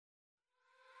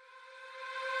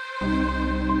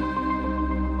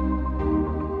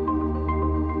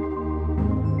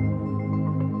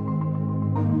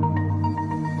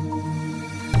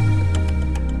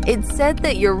It's said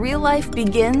that your real life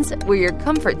begins where your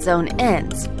comfort zone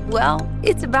ends. Well,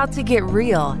 it's about to get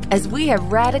real as we have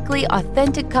radically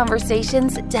authentic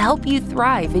conversations to help you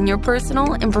thrive in your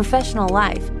personal and professional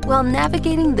life while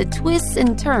navigating the twists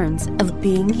and turns of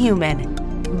being human.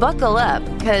 Buckle up,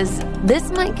 because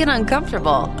This Might Get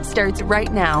Uncomfortable starts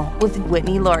right now with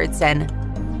Whitney Lauritsen.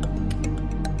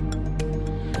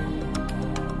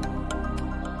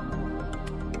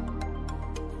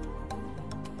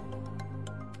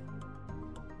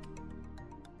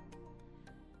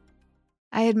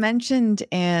 I had mentioned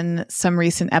in some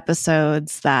recent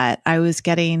episodes that I was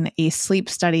getting a sleep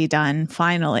study done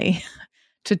finally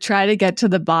to try to get to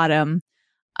the bottom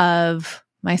of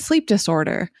my sleep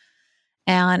disorder.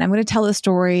 And I'm going to tell the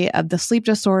story of the sleep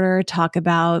disorder, talk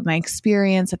about my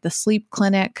experience at the sleep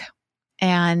clinic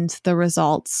and the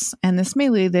results. And this may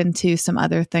lead into some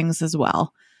other things as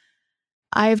well.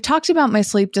 I've talked about my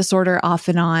sleep disorder off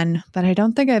and on, but I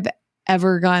don't think I've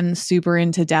ever gone super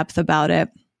into depth about it.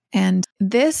 And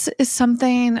this is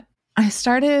something I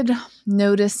started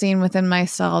noticing within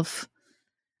myself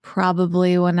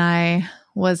probably when I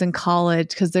was in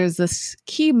college, because there's this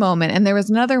key moment, and there was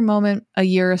another moment a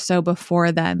year or so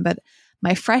before then, but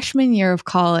my freshman year of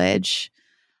college,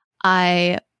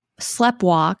 I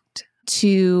sleptwalked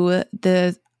to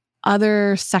the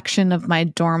other section of my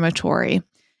dormitory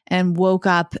and woke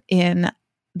up in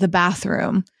the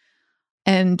bathroom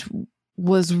and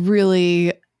was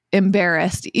really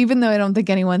embarrassed, even though I don't think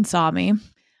anyone saw me.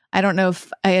 I don't know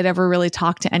if I had ever really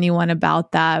talked to anyone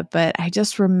about that, but I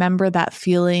just remember that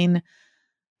feeling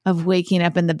of waking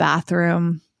up in the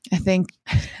bathroom. I think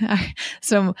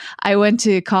so. I went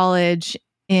to college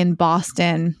in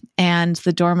Boston, and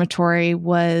the dormitory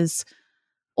was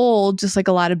old, just like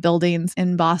a lot of buildings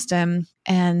in Boston.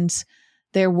 And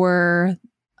there were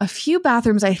a few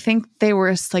bathrooms. I think they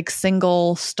were like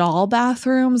single stall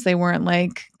bathrooms. They weren't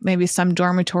like maybe some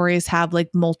dormitories have like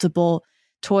multiple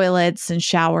toilets and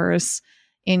showers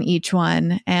in each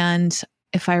one. And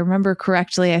if I remember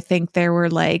correctly, I think there were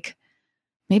like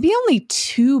maybe only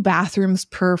 2 bathrooms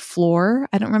per floor.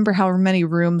 I don't remember how many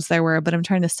rooms there were, but I'm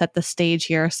trying to set the stage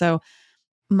here. So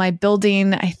my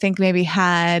building, I think maybe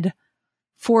had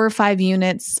 4 or 5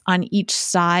 units on each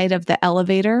side of the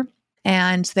elevator.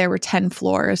 And there were 10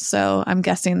 floors. So I'm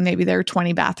guessing maybe there were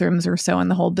 20 bathrooms or so in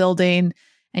the whole building,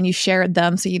 and you shared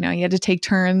them. So, you had to take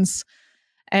turns.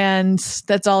 And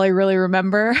that's all I really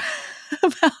remember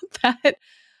about that.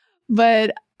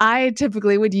 But I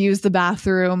typically would use the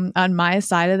bathroom on my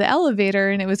side of the elevator.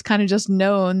 And it was kind of just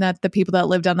known that the people that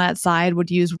lived on that side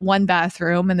would use one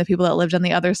bathroom and the people that lived on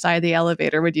the other side of the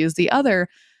elevator would use the other.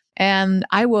 And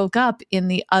I woke up in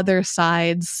the other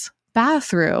side's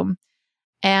bathroom.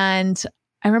 And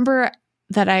I remember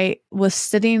that I was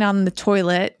sitting on the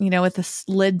toilet, with the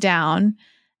lid down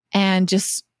and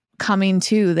just coming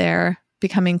to there,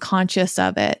 becoming conscious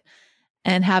of it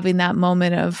and having that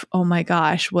moment of, oh my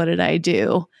gosh, what did I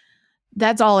do?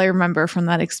 That's all I remember from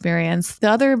that experience. The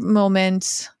other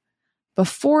moment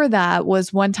before that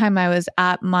was one time I was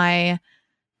at my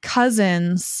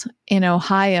cousins in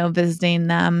Ohio visiting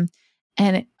them,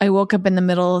 and I woke up in the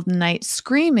middle of the night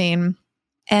screaming.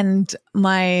 And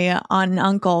my aunt and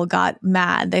uncle got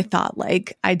mad. They thought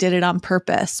like I did it on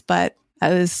purpose, but I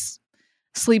was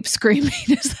sleep screaming.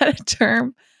 Is that a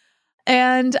term?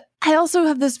 And I also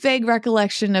have this vague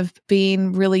recollection of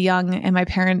being really young and my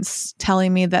parents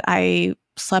telling me that I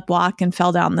sleptwalked and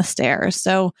fell down the stairs.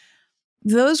 So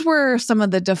those were some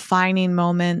of the defining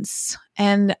moments.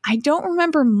 And I don't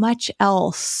remember much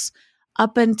else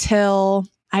up until,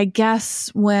 I guess,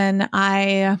 when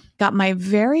I got my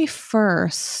very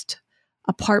first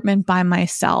apartment by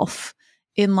myself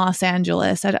in Los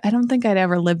Angeles. I don't think I'd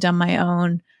ever lived on my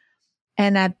own.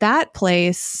 And at that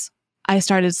place, I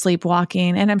started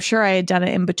sleepwalking. And I'm sure I had done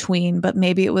it in between, but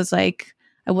maybe it was like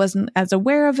I wasn't as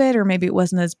aware of it, or maybe it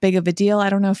wasn't as big of a deal. I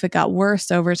don't know if it got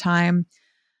worse over time,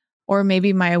 or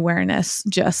maybe my awareness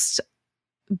just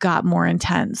got more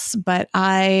intense. But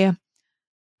I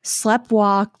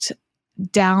sleptwalked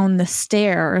down the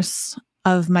stairs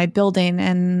of my building.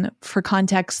 And for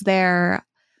context there,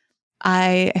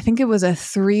 I think it was a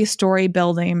 3-story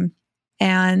building,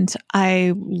 and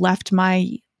I left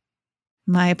my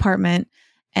apartment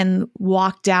and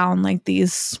walked down like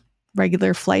these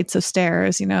regular flights of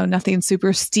stairs, nothing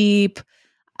super steep.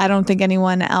 I don't think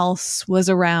anyone else was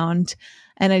around.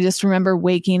 And I just remember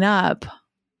waking up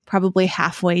probably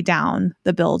halfway down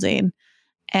the building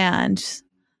and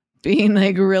being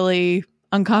like really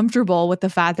uncomfortable with the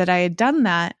fact that I had done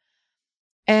that.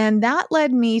 And that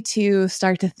led me to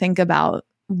start to think about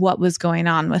what was going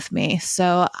on with me.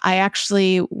 So I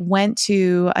actually went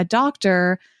to a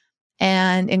doctor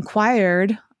and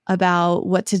inquired about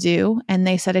what to do. And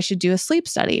they said I should do a sleep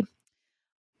study.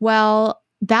 Well,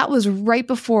 that was right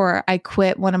before I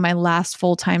quit one of my last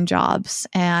full-time jobs,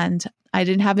 and I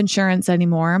didn't have insurance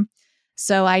anymore.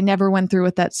 So I never went through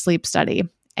with that sleep study.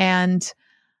 And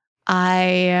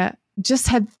I just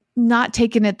had not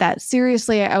taken it that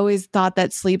seriously. I always thought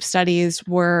that sleep studies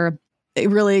were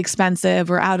really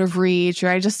expensive or out of reach, or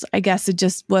I guess it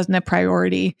just wasn't a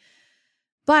priority.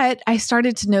 But I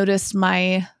started to notice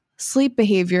my sleep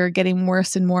behavior getting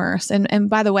worse and worse. And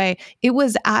by the way, it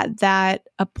was at that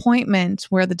appointment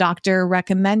where the doctor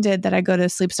recommended that I go to a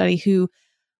sleep study who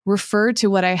referred to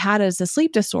what I had as a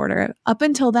sleep disorder. Up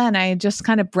until then, I just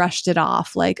kind of brushed it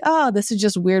off like, oh, this is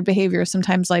just weird behavior.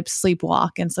 Sometimes I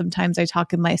sleepwalk and sometimes I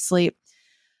talk in my sleep.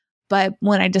 But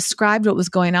when I described what was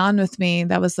going on with me,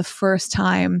 that was the first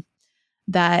time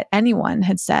that anyone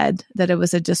had said that it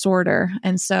was a disorder.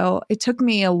 And so it took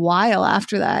me a while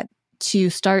after that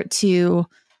to start to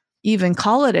even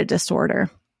call it a disorder.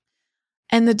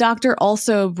 And the doctor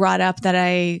also brought up that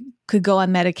I could go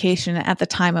on medication. At the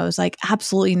time, I was like,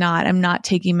 absolutely not. I'm not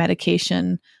taking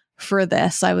medication for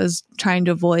this. I was trying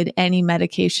to avoid any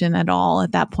medication at all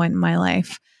at that point in my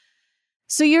life.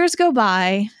 So years go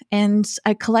by and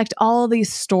I collect all of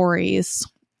these stories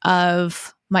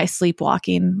of my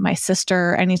sleepwalking. My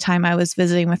sister, anytime I was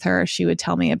visiting with her, she would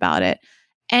tell me about it.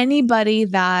 Anybody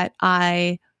that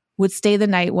I would stay the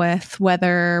night with,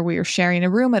 whether we were sharing a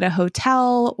room at a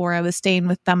hotel or I was staying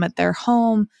with them at their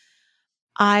home,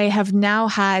 I have now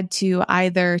had to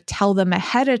either tell them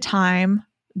ahead of time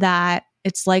that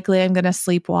it's likely I'm going to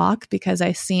sleepwalk because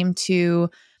I seem to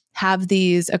have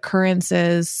these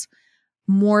occurrences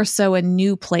more so in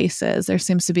new places. There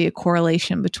seems to be a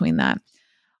correlation between that.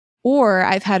 Or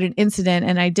I've had an incident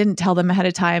and I didn't tell them ahead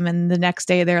of time. And the next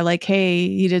day they're like, hey,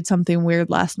 you did something weird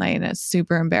last night and it's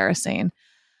super embarrassing.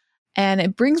 And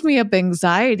it brings me up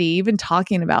anxiety, even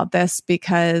talking about this,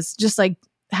 because just like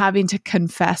having to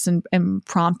confess and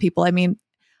prompt people. I mean,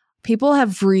 people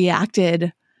have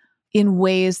reacted in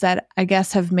ways that I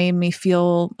guess have made me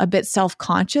feel a bit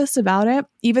self-conscious about it,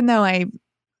 even though I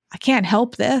can't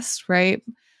help this, right?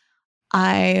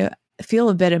 I feel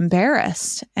a bit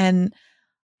embarrassed. And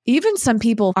even some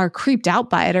people are creeped out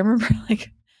by it. I remember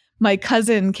like my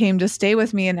cousin came to stay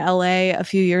with me in LA a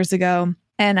few years ago.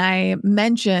 And I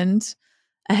mentioned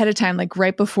ahead of time, like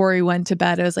right before he went to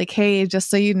bed, I was like, hey, just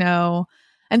so you know,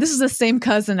 and this is the same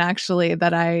cousin actually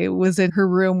that I was in her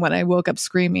room when I woke up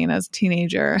screaming as a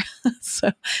teenager.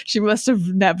 So she must have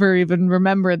never even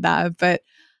remembered that. But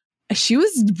she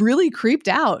was really creeped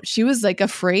out. She was like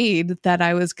afraid that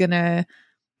I was going to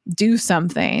do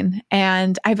something.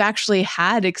 And I've actually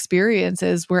had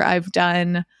experiences where I've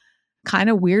done kind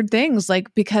of weird things,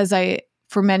 like because I,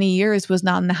 for many years, was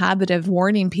not in the habit of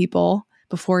warning people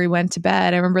before he went to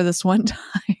bed. I remember this one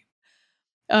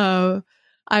time,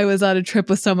 I was on a trip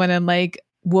with someone and like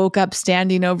woke up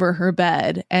standing over her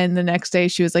bed. And the next day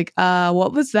she was like,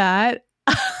 what was that?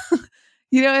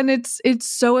 And it's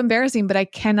so embarrassing, but I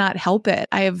cannot help it.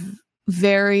 I have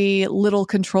very little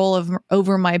control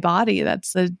over my body.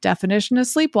 That's the definition of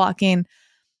sleepwalking.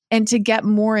 And to get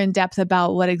more in depth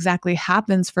about what exactly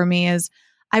happens for me is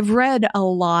I've read a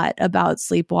lot about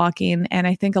sleepwalking, and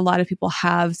I think a lot of people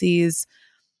have these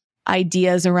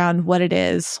ideas around what it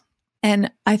is.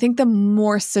 And I think the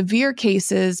more severe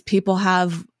cases, people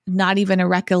have not even a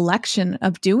recollection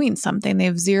of doing something. They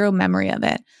have zero memory of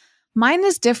it. Mine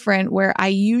is different, where I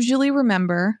usually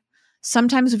remember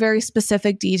sometimes very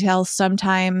specific details.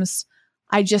 Sometimes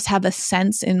I just have a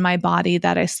sense in my body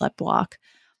that I sleptwalk.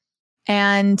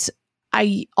 And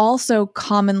I also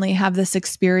commonly have this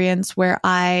experience where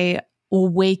I will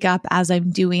wake up as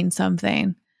I'm doing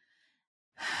something.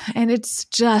 And it's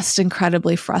just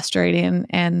incredibly frustrating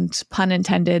and, pun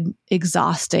intended,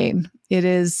 exhausting. It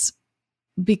is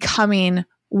becoming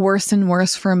worse and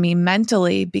worse for me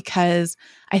mentally because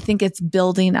I think it's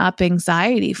building up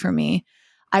anxiety for me.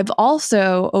 I've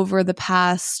also, over the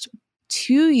past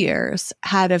 2 years,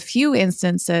 had a few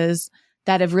instances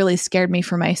that have really scared me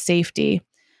for my safety.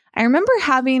 I remember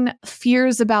having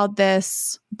fears about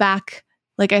this back,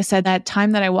 like I said, that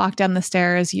time that I walked down the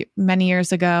stairs many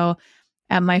years ago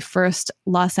at my first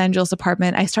Los Angeles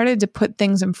apartment. I started to put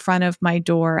things in front of my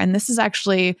door. And this is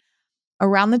actually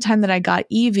around the time that I got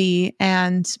Evie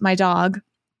and my dog.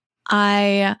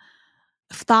 I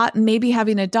thought maybe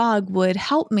having a dog would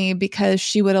help me because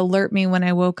she would alert me when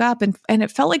I woke up. And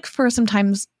it felt like for some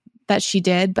times that she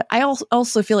did, but I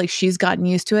also feel like she's gotten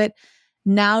used to it.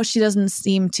 Now she doesn't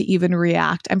seem to even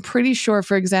react. I'm pretty sure,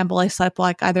 for example, I slept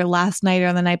like either last night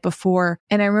or the night before.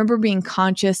 And I remember being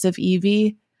conscious of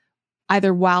Evie.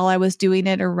 either while I was doing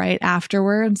it or right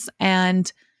afterwards.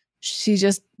 And she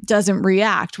just doesn't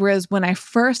react. Whereas when I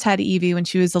first had Evie, when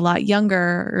she was a lot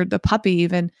younger, or the puppy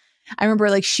even, I remember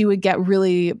like she would get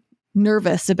really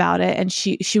nervous about it and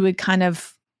she would kind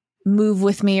of move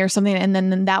with me or something. And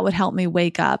then that would help me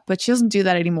wake up. But she doesn't do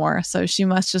that anymore. So she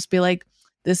must just be like,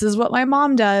 this is what my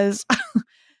mom does,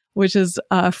 which is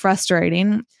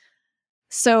frustrating.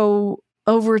 So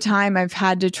over time, I've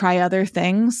had to try other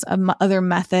things, other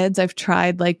methods. I've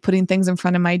tried like putting things in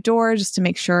front of my door just to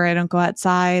make sure I don't go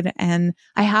outside. And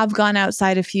I have gone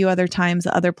outside a few other times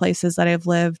at other places that I've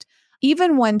lived.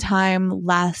 Even one time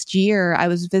last year, I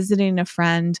was visiting a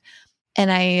friend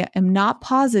and I am not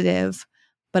positive,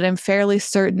 but I'm fairly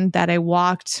certain that I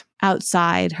walked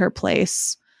outside her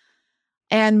place.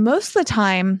 And most of the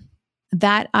time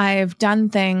that I've done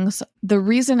things, the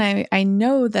reason I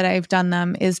know that I've done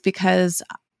them is because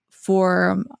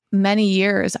for many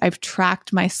years, I've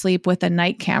tracked my sleep with a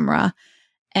night camera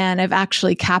and I've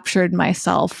actually captured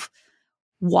myself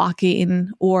walking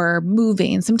or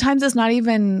moving. Sometimes it's not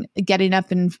even getting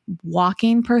up and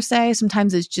walking per se.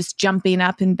 Sometimes it's just jumping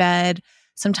up in bed.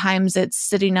 Sometimes it's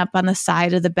sitting up on the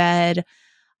side of the bed.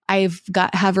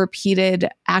 Have repeated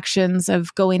actions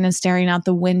of going and staring out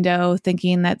the window,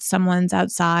 thinking that someone's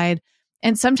outside.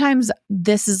 And sometimes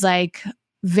this is like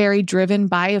very driven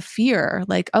by a fear,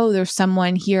 like, oh, there's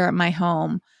someone here at my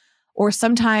home. Or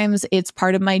sometimes it's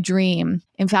part of my dream.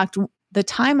 In fact, the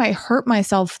time I hurt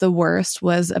myself the worst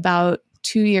was about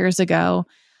 2 years ago.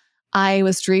 I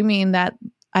was dreaming that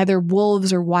either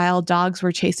wolves or wild dogs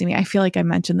were chasing me. I feel like I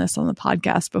mentioned this on the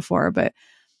podcast before, but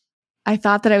I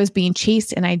thought that I was being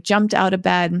chased and I jumped out of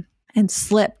bed and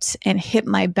slipped and hit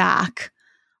my back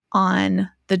on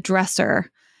the dresser.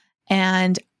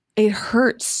 And it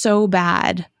hurt so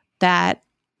bad that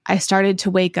I started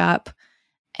to wake up.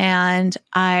 And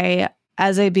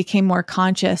as I became more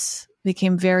conscious,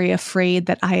 became very afraid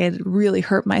that I had really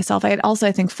hurt myself. I had also,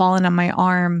 I think, fallen on my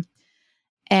arm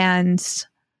and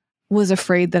was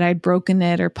afraid that I'd broken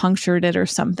it or punctured it or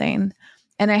something.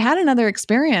 And I had another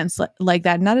experience like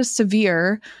that, not as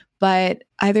severe, but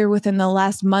either within the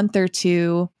last month or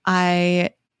two, I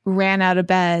ran out of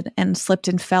bed and slipped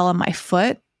and fell on my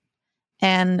foot.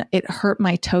 And it hurt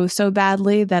my toe so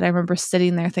badly that I remember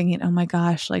sitting there thinking, oh my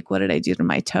gosh, like, what did I do to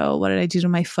my toe? What did I do to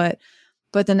my foot?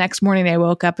 But the next morning I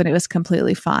woke up and it was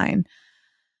completely fine.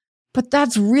 But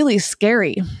that's really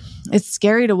scary. It's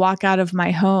scary to walk out of my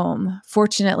home.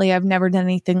 Fortunately, I've never done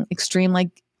anything extreme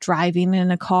like driving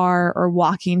in a car or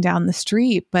walking down the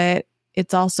street, but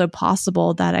it's also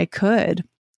possible that I could.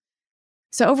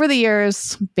 So over the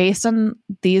years, based on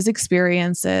these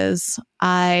experiences,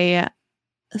 I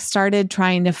started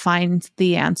trying to find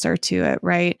the answer to it,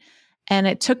 right? And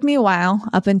it took me a while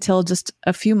up until just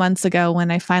a few months ago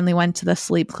when I finally went to the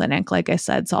sleep clinic, like I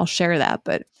said, so I'll share that.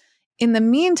 But in the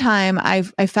meantime, I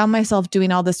found myself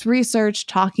doing all this research,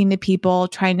 talking to people,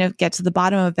 trying to get to the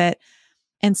bottom of it.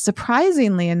 And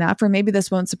surprisingly enough, or maybe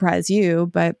this won't surprise you,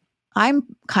 but I'm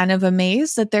kind of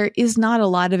amazed that there is not a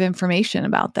lot of information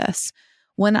about this.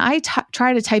 When I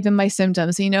try to type in my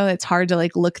symptoms, it's hard to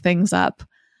like look things up.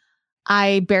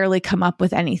 I barely come up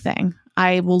with anything.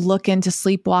 I will look into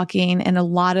sleepwalking, and a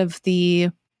lot of the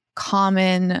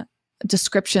common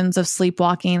descriptions of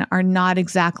sleepwalking are not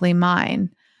exactly mine.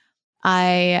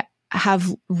 I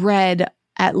have read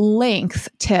at length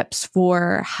tips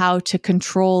for how to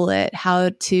control it,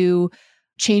 how to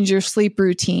change your sleep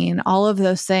routine, all of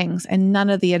those things, and none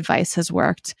of the advice has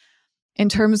worked. In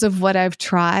terms of what I've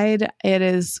tried, it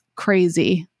is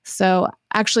crazy. So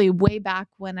actually, way back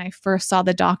when I first saw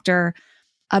the doctor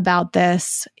about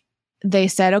this, they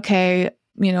said, okay,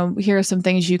 here are some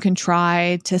things you can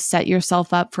try to set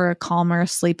yourself up for a calmer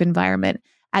sleep environment.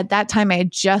 At that time, I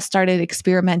had just started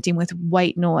experimenting with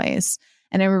white noise.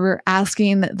 And I remember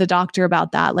asking the doctor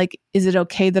about that. Like, is it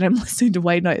okay that I'm listening to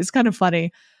white noise? It's kind of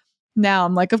funny. Now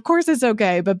I'm like, of course it's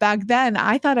okay. But back then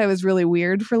I thought I was really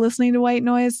weird for listening to white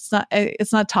noise.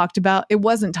 It's not talked about. It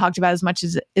wasn't talked about as much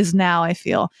as it is now, I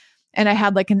feel. And I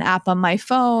had like an app on my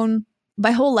phone.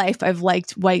 My whole life, I've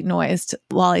liked white noise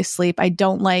while I sleep. I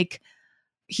don't like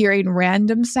hearing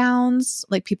random sounds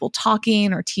like people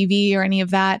talking or TV or any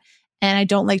of that. And I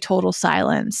don't like total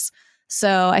silence.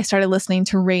 So I started listening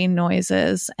to rain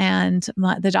noises, and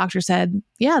the doctor said,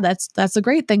 yeah, that's a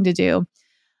great thing to do.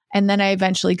 And then I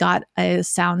eventually got a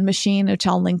sound machine, which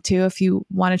I'll link to if you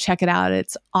want to check it out.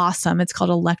 It's awesome. It's called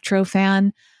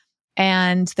Electrofan.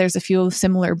 And there's a few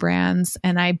similar brands,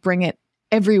 and I bring it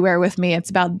everywhere with me. It's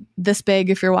about this big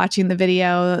if you're watching the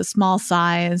video, small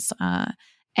size,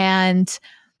 and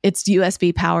it's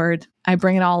USB powered. I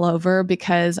bring it all over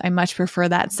because I much prefer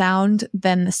that sound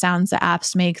than the sounds the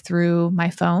apps make through my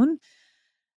phone.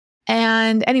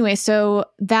 And anyway, so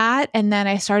that, and then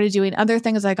I started doing other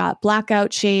things. I got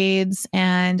blackout shades,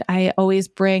 and I always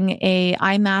bring a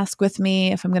eye mask with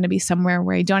me if I'm going to be somewhere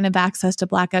where I don't have access to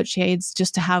blackout shades,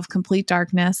 just to have complete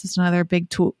darkness. It's another big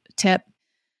tip.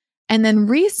 And then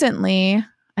recently,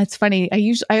 it's funny,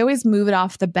 I always move it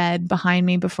off the bed behind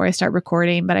me before I start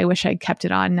recording, but I wish I'd kept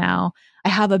it on now. I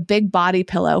have a big body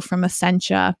pillow from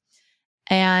Essentia,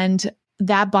 and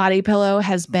that body pillow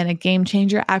has been a game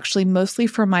changer, actually, mostly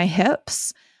for my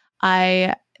hips.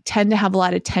 I tend to have a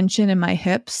lot of tension in my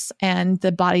hips, and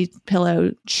the body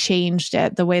pillow changed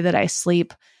it, the way that I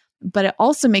sleep. But it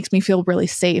also makes me feel really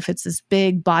safe. It's this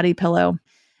big body pillow,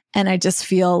 and I just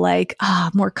feel like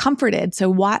more comforted.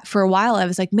 So for a while, I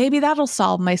was like, maybe that'll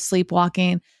solve my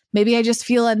sleepwalking. Maybe I just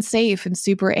feel unsafe and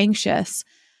super anxious.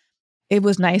 It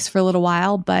was nice for a little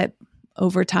while, but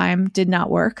over time did not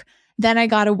work. Then I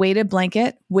got a weighted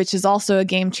blanket, which is also a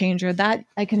game changer. That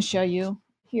I can show you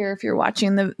here if you're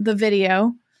watching the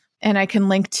video. And I'll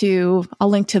link to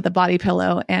the body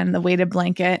pillow and the weighted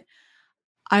blanket.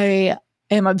 I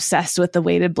am obsessed with the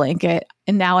weighted blanket.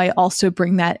 And now I also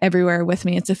bring that everywhere with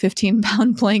me. It's a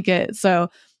 15-pound blanket. So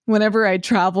whenever I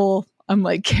travel, I'm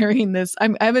like carrying this. I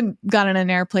haven't gotten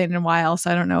an airplane in a while, so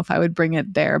I don't know if I would bring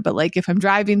it there. But like if I'm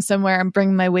driving somewhere, I'm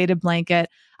bringing my weighted blanket.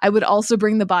 I would also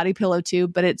bring the body pillow too,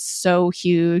 but it's so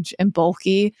huge and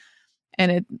bulky,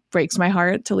 and it breaks my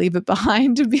heart to leave it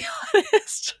behind, to be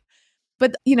honest.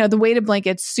 But, the weighted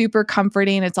blanket's super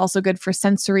comforting. It's also good for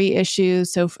sensory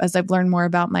issues. So as I've learned more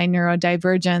about my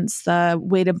neurodivergence, the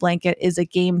weighted blanket is a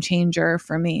game changer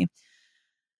for me.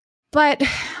 But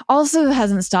also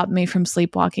hasn't stopped me from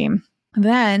sleepwalking.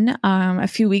 Then a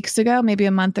few weeks ago, maybe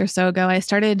a month or so ago, I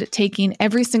started taking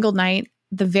every single night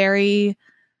the Very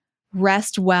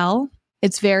Rest Well.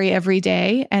 It's Very every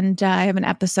day. And I have an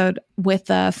episode with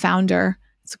the founder.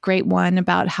 It's a great one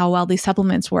about how well these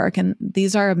supplements work. And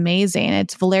these are amazing.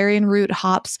 It's valerian root,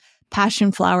 hops,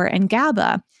 passion flower, and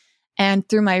GABA. And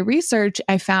through my research,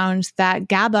 I found that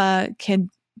GABA can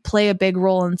play a big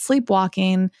role in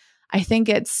sleepwalking. I think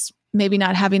it's maybe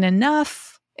not having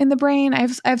enough in the brain. I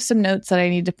have some notes that I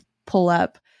need to pull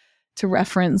up to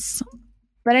reference.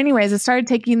 But anyways, I started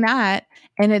taking that,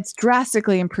 and it's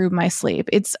drastically improved my sleep.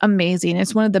 It's amazing.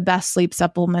 It's one of the best sleep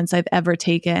supplements I've ever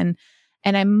taken.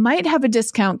 And I might have a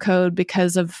discount code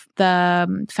because of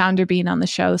the founder being on the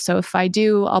show. So if I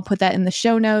do, I'll put that in the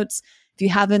show notes. If you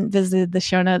haven't visited the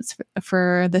show notes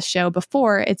for the show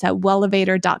before, it's at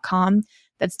wellevator.com.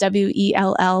 That's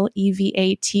WELLEVATR.com.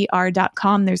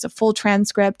 There's a full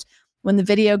transcript. When the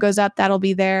video goes up, that'll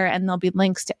be there, and there'll be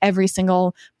links to every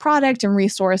single product and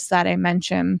resource that I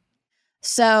mention.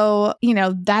 So,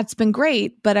 that's been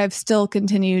great, but I've still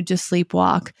continued to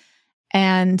sleepwalk,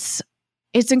 and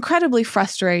it's incredibly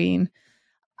frustrating.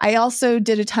 I also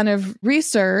did a ton of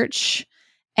research,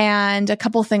 and a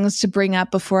couple things to bring up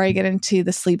before I get into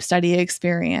the sleep study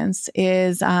experience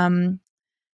is the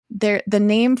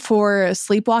name for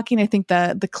sleepwalking. I think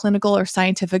the clinical or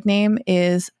scientific name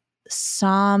is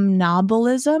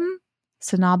somnambulism.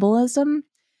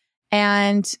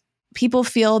 And people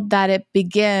feel that it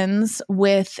begins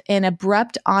with an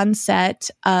abrupt onset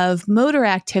of motor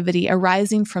activity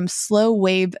arising from slow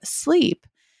wave sleep.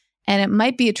 And it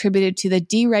might be attributed to the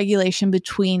deregulation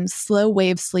between slow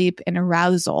wave sleep and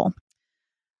arousal.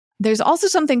 There's also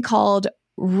something called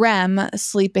REM,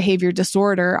 sleep behavior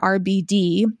disorder,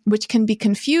 RBD, which can be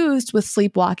confused with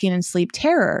sleepwalking and sleep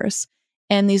terrors.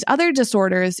 And these other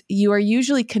disorders, you are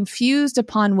usually confused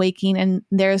upon waking, and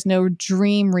there is no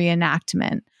dream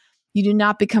reenactment. You do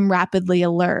not become rapidly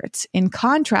alert. In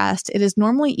contrast, it is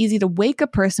normally easy to wake a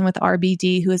person with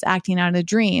RBD who is acting out a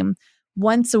dream.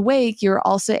 Once awake, you're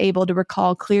also able to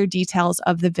recall clear details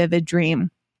of the vivid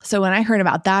dream. So when I heard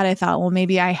about that, I thought, well,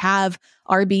 maybe I have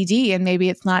RBD and maybe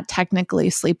it's not technically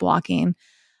sleepwalking.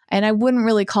 And I wouldn't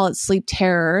really call it sleep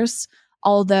terrors,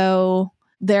 although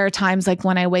there are times like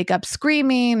when I wake up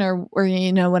screaming or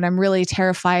when I'm really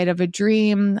terrified of a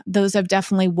dream, those have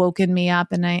definitely woken me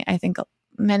up. And I think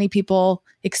many people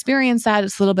experience that.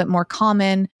 It's a little bit more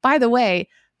common. By the way,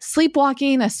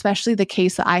 sleepwalking, especially the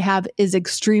case that I have, is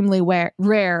extremely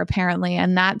rare, apparently.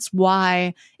 And that's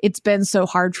why it's been so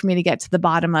hard for me to get to the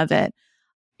bottom of it.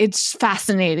 It's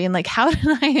fascinating. Like, how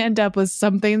did I end up with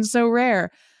something so rare?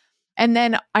 And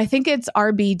then I think it's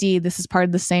RBD. This is part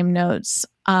of the same notes.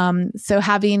 So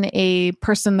having a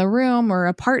person in the room or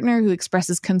a partner who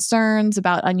expresses concerns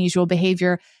about unusual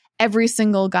behavior, every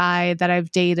single guy that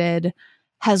I've dated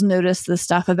has noticed this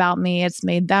stuff about me. It's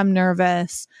made them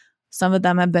nervous. Some of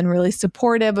them have been really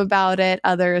supportive about it.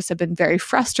 Others have been very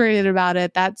frustrated about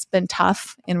it. That's been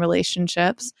tough in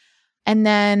relationships. And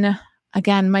then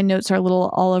again, my notes are a little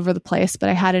all over the place, but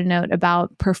I had a note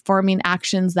about performing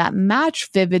actions that match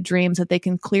vivid dreams that they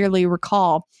can clearly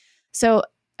recall. So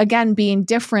again, being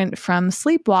different from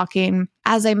sleepwalking,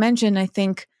 as I mentioned, I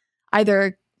think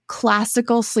either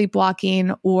classical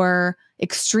sleepwalking or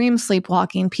extreme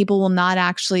sleepwalking, people will not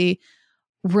actually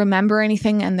remember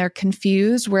anything and they're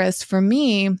confused. Whereas for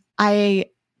me, I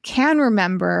can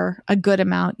remember a good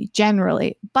amount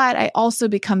generally, but I also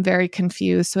become very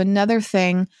confused. So another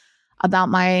thing about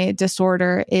my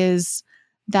disorder is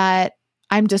that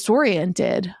I'm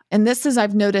disoriented. And this is,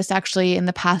 I've noticed actually in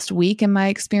the past week in my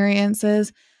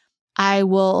experiences, I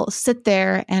will sit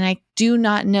there and I do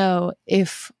not know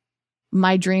if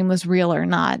my dream was real or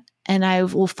not. And I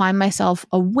will find myself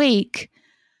awake,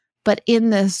 but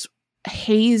in this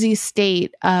hazy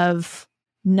state of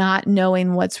not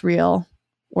knowing what's real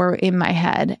or in my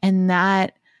head. And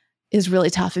that is really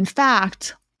tough. In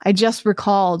fact, I just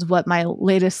recalled what my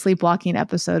latest sleepwalking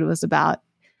episode was about.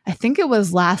 I think it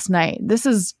was last night. This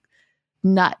is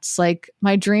nuts. Like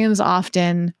my dreams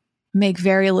often make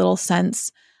very little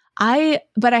sense.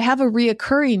 But I have a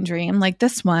reoccurring dream like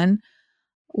this one.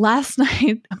 Last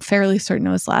night, I'm fairly certain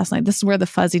it was last night. This is where the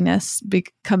fuzziness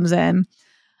comes in.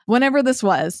 Whenever this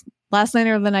was, last night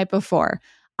or the night before,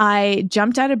 I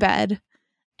jumped out of bed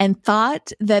and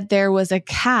thought that there was a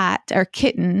cat or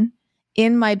kitten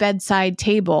in my bedside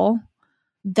table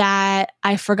that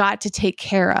I forgot to take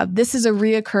care of. This is a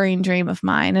reoccurring dream of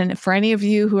mine. And for any of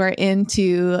you who are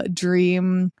into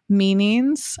dream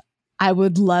meanings, I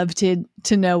would love to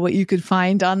know what you could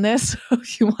find on this.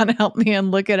 If you want to help me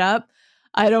and look it up.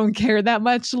 I don't care that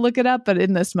much to look it up, but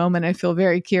in this moment, I feel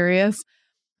very curious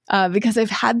because I've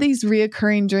had these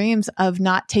reoccurring dreams of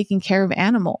not taking care of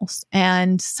animals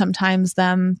and sometimes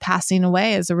them passing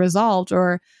away as a result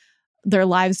or their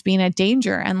lives being at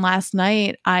danger. And last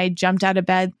night I jumped out of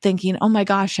bed thinking, oh my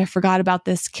gosh, I forgot about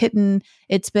this kitten.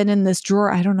 It's been in this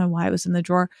drawer. I don't know why it was in the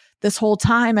drawer this whole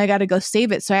time. I got to go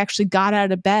save it. So I actually got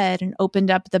out of bed and opened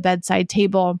up the bedside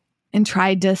table and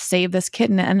tried to save this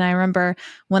kitten. And I remember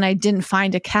when I didn't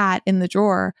find a cat in the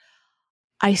drawer,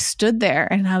 I stood there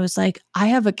and I was like, I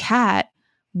have a cat.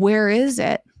 Where is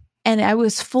it? And I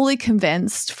was fully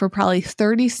convinced for probably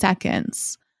 30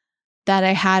 seconds that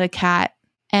I had a cat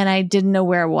and I didn't know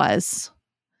where it was.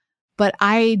 But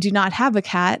I do not have a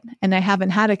cat and I haven't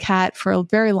had a cat for a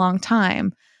very long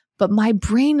time. But my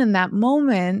brain in that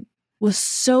moment was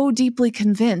so deeply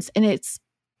convinced. And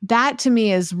that to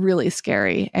me is really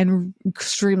scary and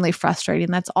extremely frustrating.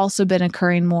 That's also been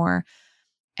occurring more.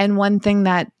 And one thing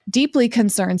that deeply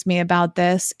concerns me about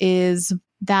this is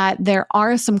that there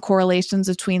are some correlations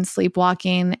between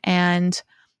sleepwalking and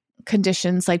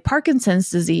conditions like Parkinson's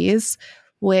disease,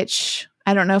 which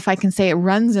I don't know if I can say it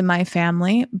runs in my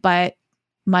family, but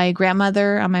my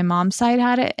grandmother on my mom's side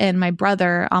had it and my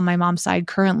brother on my mom's side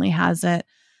currently has it.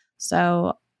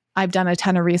 So I've done a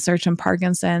ton of research on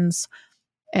Parkinson's.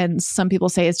 And some people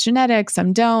say it's genetic,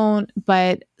 some don't,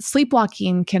 but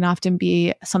sleepwalking can often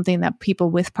be something that people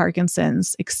with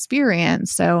Parkinson's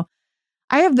experience. So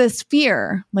I have this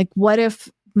fear, like what if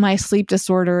my sleep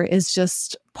disorder is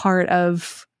just part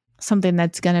of something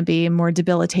that's going to be more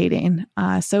debilitating?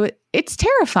 So it's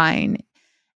terrifying.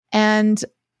 And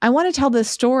I want to tell this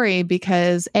story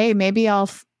because maybe I'll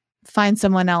find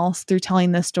someone else through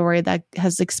telling this story that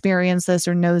has experienced this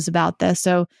or knows about this.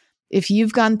 So if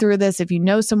you've gone through this, if you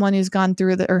know someone who's gone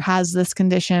through or has this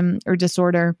condition or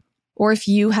disorder, or if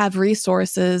you have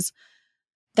resources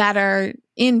that are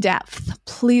in depth,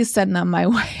 please send them my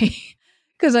way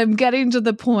because I'm getting to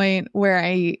the point where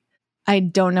I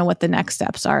don't know what the next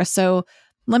steps are. So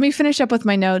let me finish up with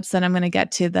my notes, then I'm going to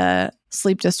get to the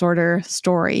sleep disorder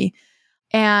story.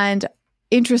 And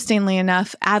interestingly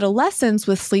enough, adolescents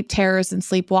with sleep terrors and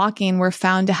sleepwalking were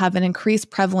found to have an increased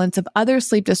prevalence of other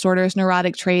sleep disorders,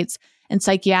 neurotic traits, and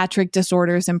psychiatric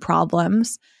disorders and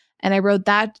problems. And I wrote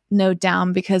that note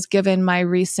down because given my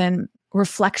recent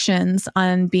reflections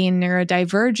on being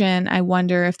neurodivergent, I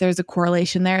wonder if there's a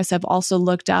correlation there. So I've also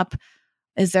looked up,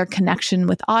 is there a connection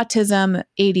with autism,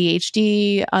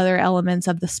 ADHD, other elements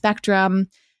of the spectrum?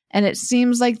 And it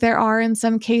seems like there are in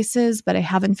some cases, but I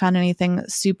haven't found anything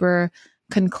super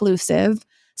conclusive.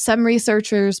 Some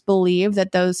researchers believe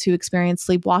that those who experience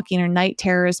sleepwalking or night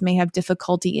terrors may have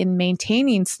difficulty in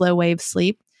maintaining slow wave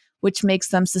sleep, which makes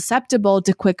them susceptible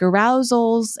to quick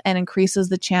arousals and increases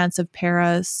the chance of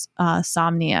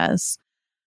parasomnias.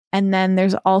 And then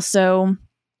there's also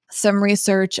some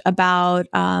research about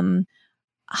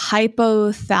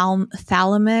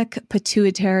hypothalamic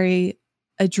pituitary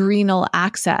adrenal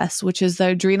axis, which is the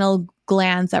adrenal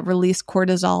glands that release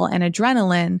cortisol and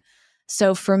adrenaline.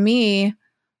 So for me,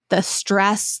 the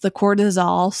stress, the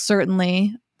cortisol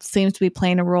certainly seems to be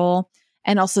playing a role.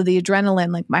 And also the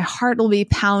adrenaline, like my heart will be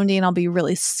pounding. I'll be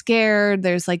really scared.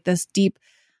 There's like this deep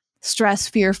stress,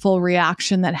 fearful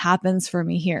reaction that happens for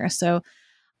me here. So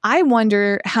I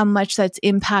wonder how much that's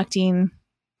impacting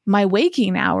my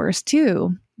waking hours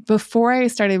too. Before I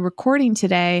started recording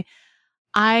today,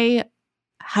 I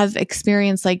have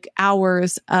experienced like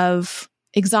hours of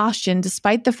exhaustion,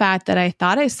 despite the fact that I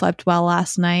thought I slept well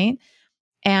last night.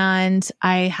 And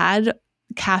I had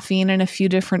caffeine in a few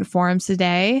different forms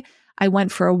today. I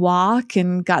went for a walk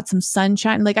and got some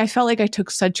sunshine. Like I felt like I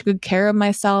took such good care of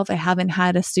myself. I haven't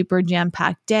had a super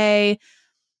jam-packed day.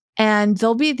 And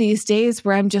there'll be these days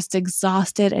where I'm just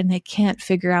exhausted and I can't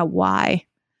figure out why.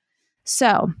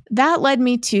 So that led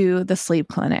me to the sleep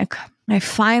clinic. I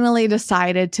finally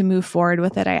decided to move forward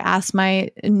with it. I asked my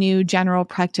new general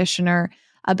practitioner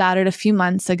about it a few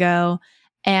months ago,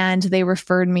 and they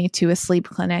referred me to a sleep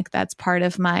clinic that's part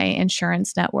of my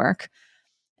insurance network.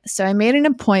 So I made an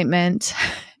appointment,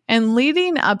 and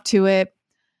leading up to it,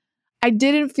 I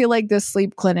didn't feel like this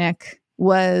sleep clinic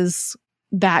was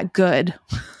that good.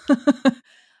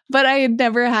 But I had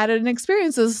never had an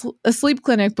experience as a sleep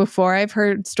clinic before. I've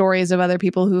heard stories of other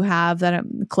people who have that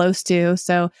I'm close to.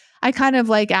 So I kind of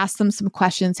like asked them some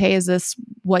questions. Hey, is this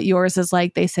what yours is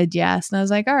like? They said yes. And I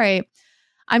was like, all right,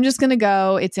 I'm just going to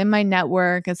go. It's in my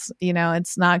network. It's,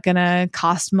 it's not going to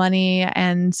cost money.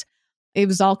 And it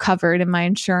was all covered in my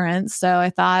insurance. So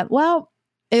I thought, well,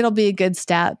 it'll be a good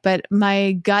step. But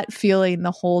my gut feeling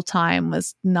the whole time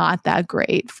was not that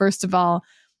great. First of all,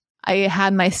 I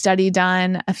had my study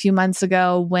done a few months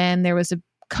ago when there was a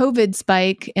COVID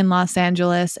spike in Los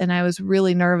Angeles, and I was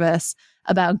really nervous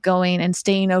about going and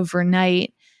staying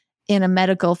overnight in a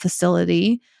medical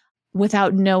facility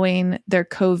without knowing their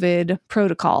COVID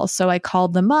protocols. So I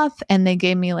called them up and they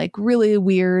gave me like really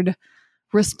weird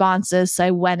responses. So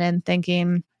I went in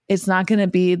thinking it's not going to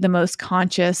be the most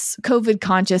COVID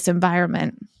conscious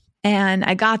environment. And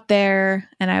I got there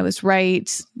and I was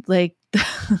right. Like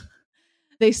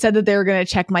they said that they were going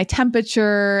to check my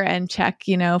temperature and check,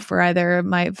 for either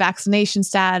my vaccination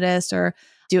status or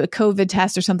do a COVID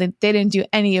test or something. They didn't do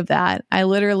any of that. I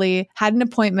literally had an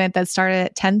appointment that started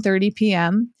at 10:30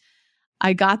 p.m.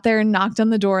 I got there and knocked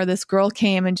on the door. This girl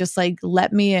came and just like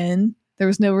let me in. There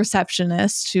was no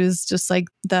receptionist. She was just like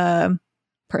the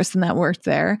person that worked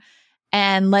there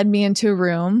and led me into a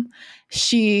room.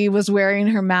 She was wearing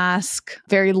her mask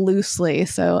very loosely.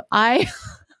 So I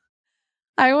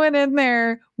went in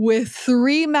there with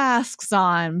 3 masks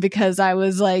on because I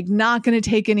was like not going to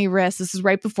take any risks. This is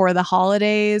right before the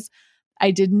holidays.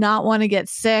 I did not want to get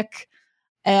sick.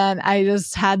 And I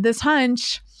just had this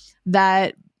hunch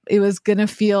that it was going to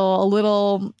feel a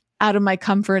little out of my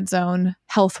comfort zone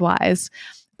health-wise.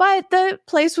 But the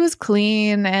place was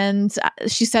clean, and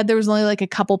she said there was only like a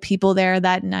couple people there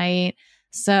that night.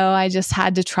 So I just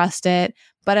had to trust it.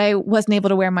 But I wasn't able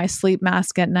to wear my sleep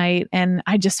mask at night, and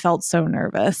I just felt so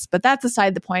nervous. But that's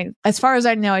aside the point. As far as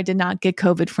I know, I did not get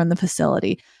COVID from the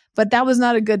facility. But that was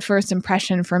not a good first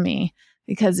impression for me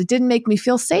because it didn't make me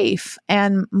feel safe.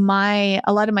 And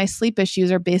a lot of my sleep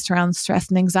issues are based around stress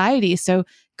and anxiety. So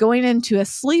going into a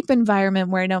sleep environment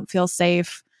where I don't feel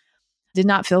safe did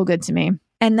not feel good to me.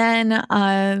 And then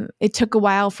it took a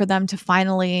while for them to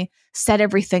finally set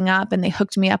everything up, and they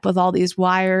hooked me up with all these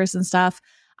wires and stuff.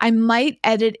 I might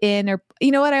edit in, or you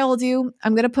know what I will do?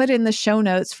 I'm going to put in the show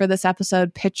notes for this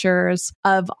episode pictures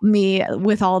of me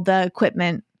with all the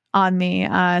equipment on me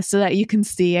so that you can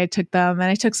see I took them.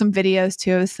 And I took some videos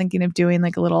too. I was thinking of doing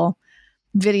like a little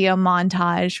video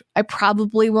montage. I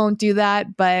probably won't do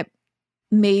that, but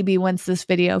maybe once this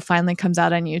video finally comes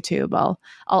out on YouTube,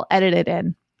 I'll edit it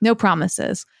in. No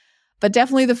promises. But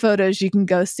definitely the photos you can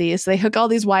go see. So they hook all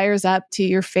these wires up to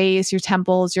your face, your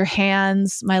temples, your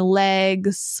hands, my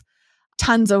legs,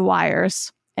 tons of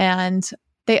wires. And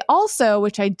they also,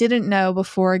 which I didn't know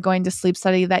before going to sleep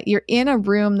study, that you're in a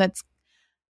room that's,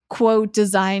 quote,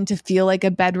 designed to feel like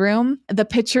a bedroom. The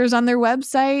pictures on their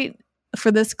website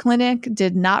for this clinic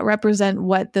did not represent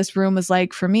what this room was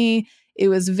like for me. It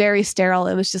was very sterile.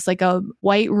 It was just like a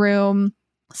white room,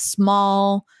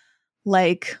 small,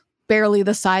 like barely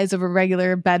the size of a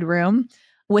regular bedroom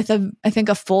with I think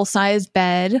a full-size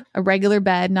bed, a regular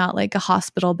bed, not like a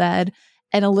hospital bed,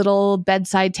 and a little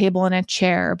bedside table and a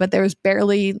chair. But there was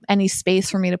barely any space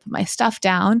for me to put my stuff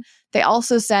down. They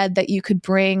also said that you could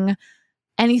bring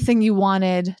anything you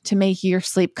wanted to make your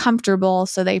sleep comfortable.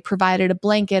 So they provided a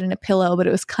blanket and a pillow, but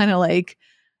it was kind of like,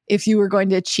 if you were going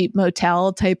to a cheap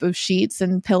motel type of sheets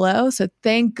and pillow. So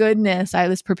thank goodness I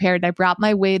was prepared. I brought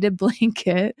my weighted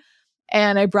blanket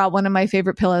and I brought one of my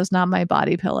favorite pillows, not my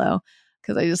body pillow,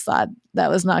 because I just thought that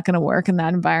was not going to work in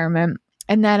that environment.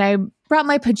 And then I brought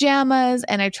my pajamas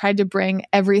and I tried to bring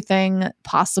everything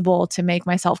possible to make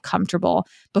myself comfortable.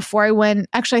 Before I went,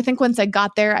 actually, I think once I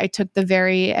got there, I took the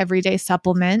very everyday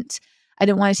supplement. I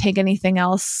didn't want to take anything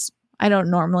else. I don't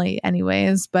normally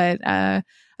anyways, but I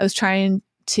was trying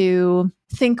to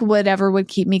think whatever would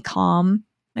keep me calm.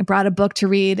 I brought a book to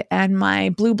read and my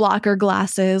blue blocker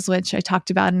glasses, which I talked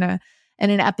about in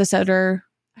an episode, or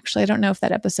actually, I don't know if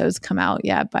that episode's come out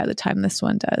yet by the time this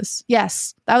one does.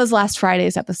 Yes, that was last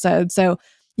Friday's episode. So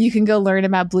you can go learn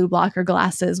about blue blocker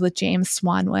glasses with James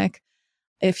Swanwick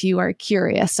if you are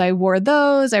curious. So I wore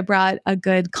those. I brought a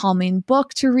good calming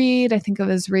book to read. I think I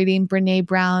was reading Brene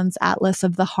Brown's Atlas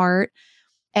of the Heart.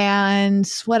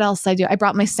 And what else did I do? I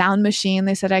brought my sound machine.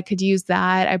 They said I could use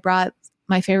that. I brought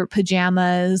my favorite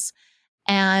pajamas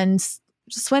and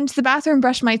just went to the bathroom,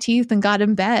 brushed my teeth and got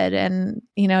in bed. And,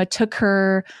 it took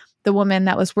her, the woman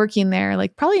that was working there,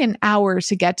 like probably an hour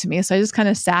to get to me. So I just kind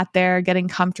of sat there getting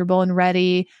comfortable and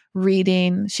ready,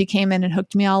 reading. She came in and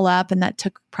hooked me all up. And that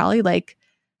took probably like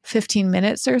 15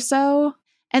 minutes or so.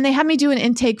 And they had me do an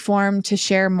intake form to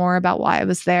share more about why I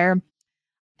was there.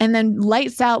 And then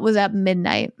lights out was at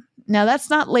midnight. Now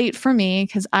that's not late for me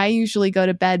because I usually go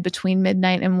to bed between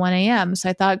midnight and 1 a.m. So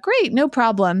I thought, great, no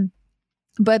problem.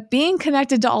 But being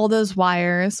connected to all those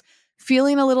wires,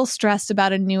 feeling a little stressed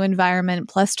about a new environment,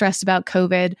 plus stressed about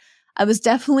COVID, I was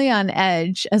definitely on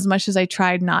edge as much as I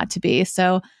tried not to be.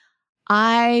 So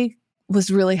I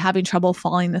was really having trouble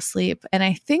falling asleep. And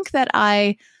I think that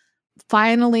I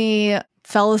finally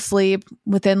fell asleep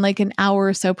within like an hour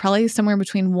or so, probably somewhere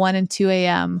between 1 and 2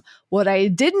 a.m. What I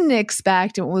didn't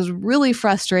expect, and what was really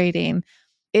frustrating,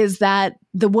 is that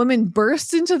the woman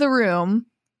burst into the room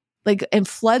and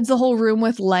floods the whole room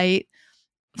with light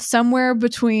somewhere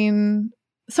before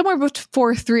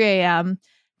 3 a.m.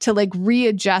 to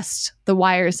readjust the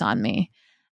wires on me.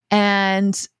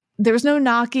 And there was no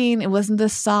knocking. It wasn't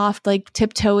this soft,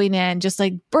 tiptoeing in, just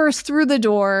burst through the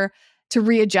door to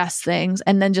readjust things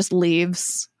and then just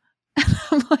leaves.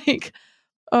 I'm like,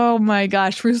 oh my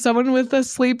gosh, for someone with a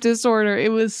sleep disorder,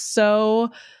 it was so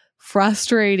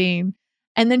frustrating.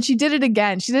 And then she did it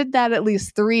again. She did that at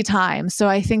least 3 times. So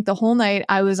I think the whole night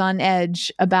I was on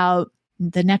edge about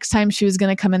the next time she was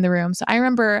going to come in the room. So I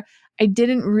remember I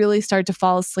didn't really start to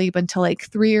fall asleep until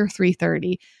 3 or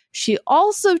 3:30. She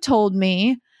also told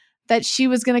me that she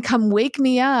was going to come wake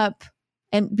me up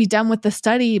and be done with the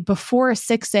study before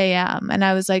 6 a.m. And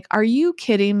I was like, are you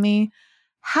kidding me?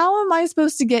 How am I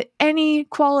supposed to get any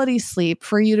quality sleep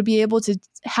for you to be able to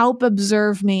help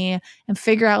observe me and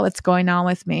figure out what's going on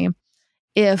with me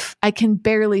if I can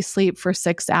barely sleep for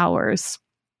 6 hours?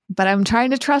 But I'm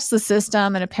trying to trust the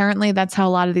system. And apparently that's how a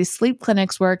lot of these sleep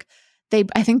clinics work.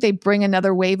 I think they bring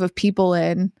another wave of people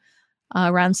in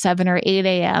around 7 or 8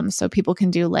 a.m. so people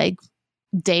can do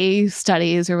day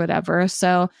studies or whatever.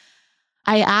 So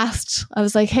I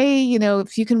was like, hey,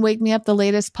 if you can wake me up the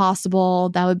latest possible,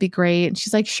 that would be great. And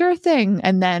she's like, sure thing.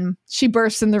 And then she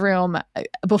burst in the room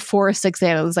before 6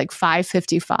 a.m. It was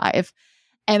 5:55.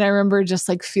 And I remember just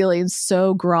feeling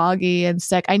so groggy and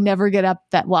sick. I never get up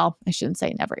I shouldn't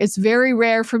say never. It's very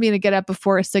rare for me to get up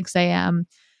before 6 a.m.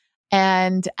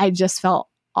 And I just felt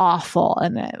awful.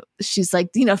 And she's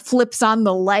flips on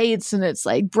the lights and it's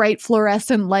bright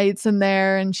fluorescent lights in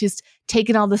there. And she's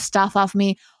taking all the stuff off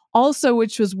me. Also,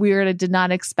 which was weird, I did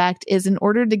not expect, is in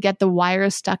order to get the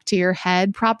wires stuck to your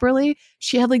head properly,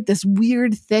 she had this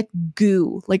weird thick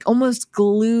goo, almost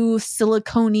glue,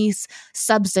 silicone-y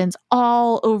substance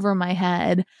all over my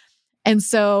head. And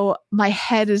so my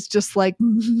head is just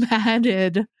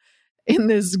matted in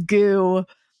this goo.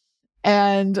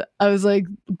 And I was like,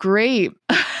 great.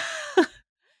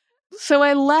 So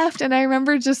I left and I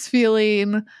remember just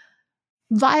feeling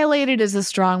violated is a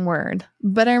strong word,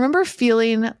 but I remember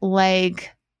feeling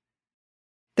like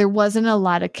there wasn't a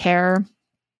lot of care.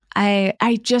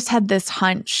 I just had this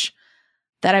hunch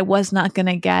that I was not going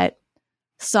to get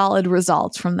solid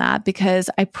results from that because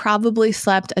I probably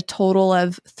slept a total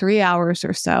of 3 hours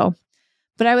or so.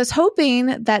 But I was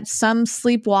hoping that some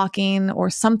sleepwalking or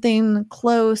something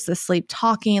close, the sleep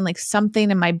talking,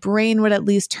 something in my brain would at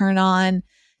least turn on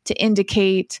to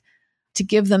indicate, to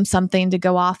give them something to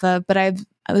go off of. But I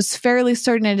was fairly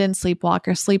certain I didn't sleepwalk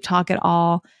or sleep talk at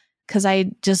all because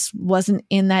I just wasn't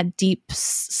in that deep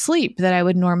sleep that I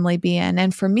would normally be in.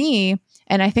 And for me,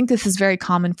 and I think this is very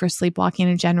common for sleepwalking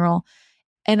in general,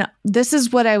 and this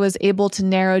is what I was able to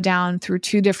narrow down through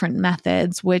 2 different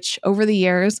methods, which over the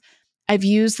years, I've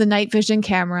used the night vision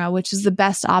camera, which is the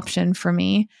best option for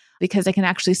me because I can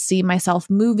actually see myself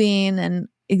moving and,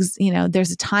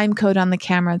 there's a time code on the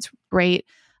camera. It's great.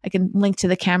 I can link to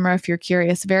the camera if you're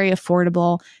curious. Very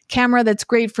affordable camera that's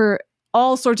great for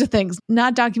all sorts of things,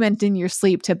 not documenting your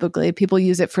sleep typically. People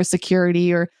use it for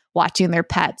security or watching their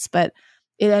pets, but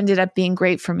it ended up being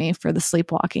great for me for the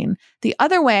sleepwalking. The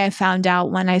other way I found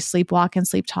out when I sleepwalk and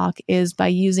sleep talk is by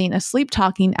using a sleep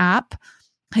talking app.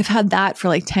 I've had that for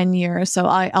like 10 years. So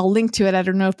I'll link to it. I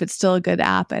don't know if it's still a good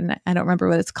app and I don't remember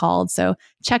what it's called. So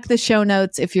check the show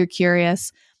notes if you're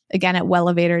curious, again, at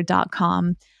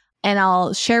wellevatr.com. And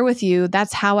I'll share with you,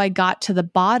 that's how I got to the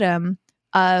bottom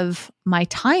of my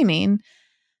timing.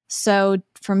 So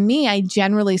for me, I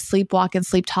generally sleepwalk and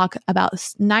sleep talk about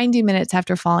 90 minutes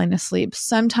after falling asleep,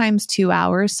 sometimes 2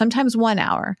 hours, sometimes 1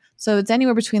 hour. So it's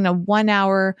anywhere between a 1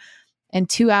 hour and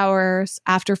 2 hours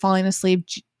after falling asleep,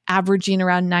 averaging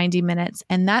around 90 minutes.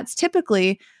 And that's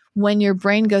typically when your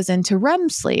brain goes into REM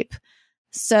sleep.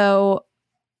 So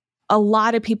a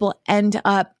lot of people end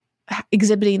up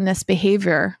exhibiting this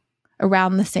behavior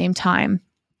around the same time.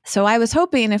 So I was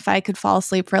hoping if I could fall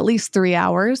asleep for at least 3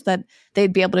 hours that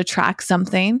they'd be able to track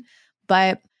something.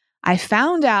 But I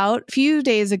found out a few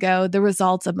days ago the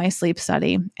results of my sleep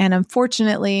study. And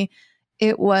unfortunately,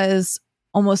 it was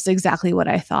almost exactly what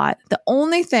I thought. The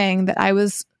only thing that I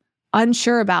was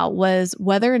unsure about was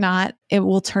whether or not it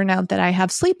will turn out that I have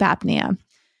sleep apnea.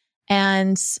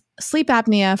 And sleep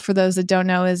apnea, for those that don't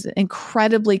know, is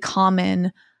incredibly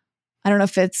common. I don't know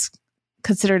if it's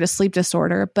considered a sleep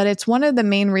disorder, but it's one of the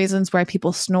main reasons why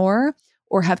people snore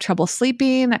or have trouble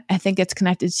sleeping. I think it's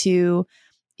connected to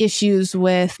issues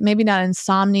with maybe not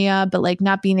insomnia, but like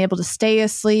not being able to stay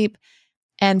asleep.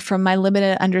 And from my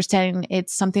limited understanding,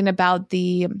 it's something about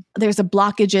there's a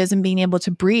blockages in being able to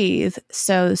breathe.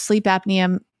 So sleep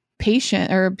apnea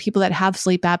patient or people that have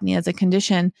sleep apnea as a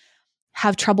condition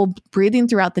have trouble breathing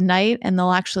throughout the night, and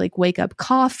they'll actually like wake up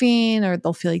coughing, or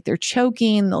they'll feel like they're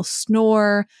choking, they'll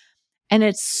snore. And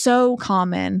it's so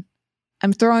common.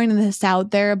 I'm throwing this out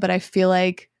there, but I feel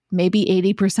like maybe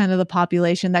 80% of the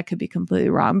population, that could be completely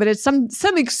wrong, but it's some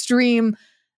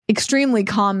extremely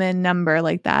common number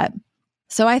like that.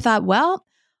 So I thought, well,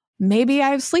 maybe I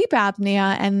have sleep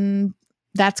apnea and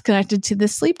that's connected to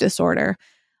this sleep disorder.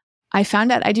 I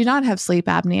found out I do not have sleep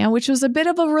apnea, which was a bit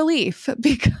of a relief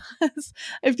because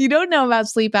if you don't know about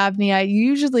sleep apnea,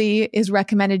 usually is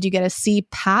recommended you get a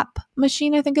CPAP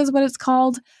machine, I think is what it's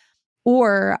called.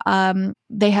 Or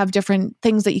they have different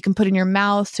things that you can put in your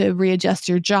mouth to readjust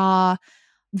your jaw,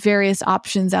 various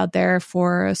options out there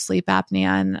for sleep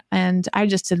apnea. And I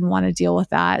just didn't want to deal with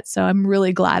that. So I'm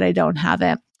really glad I don't have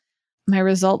it. My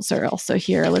results are also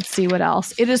here. Let's see what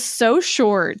else. It is so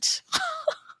short.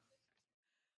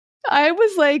 I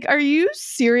was like, are you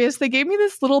serious? They gave me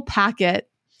this little packet.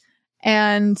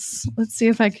 And let's see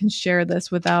if I can share this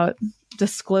without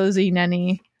disclosing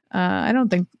any. I don't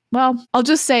think. Well, I'll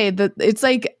just say that it's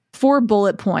like 4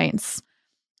 bullet points,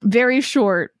 very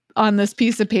short on this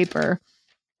piece of paper.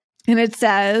 And it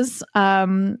says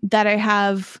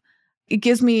that it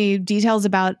gives me details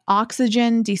about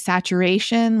oxygen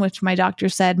desaturation, which my doctor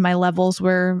said my levels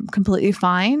were completely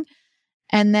fine.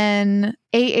 And then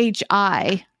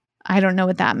AHI, I don't know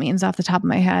what that means off the top of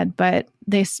my head, but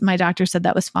my doctor said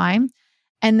that was fine.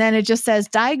 And then it just says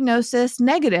diagnosis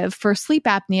negative for sleep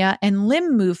apnea and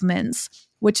limb movements,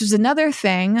 which is another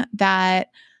thing that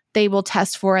they will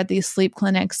test for at these sleep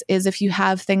clinics is if you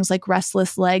have things like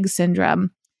restless leg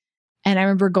syndrome. And I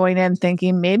remember going in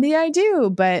thinking, maybe I do,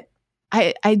 but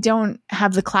I don't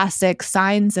have the classic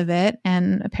signs of it.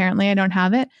 And apparently I don't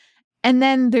have it. And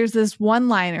then there's this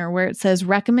one-liner where it says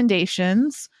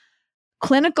recommendations,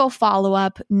 clinical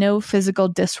follow-up, no physical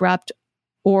disrupt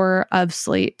or of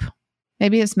sleep.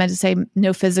 Maybe it's meant to say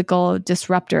no physical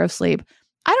disruptor of sleep.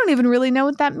 I don't even really know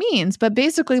what that means. But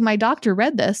basically, my doctor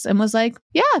read this and was like,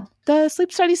 yeah, the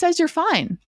sleep study says you're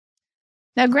fine.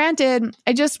 Now, granted,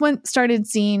 I just started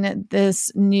seeing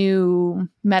this new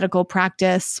medical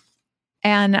practice,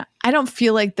 and I don't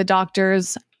feel like the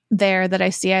doctors there that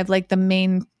I see, I have like the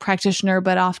main practitioner,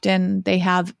 but often they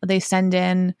send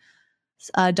in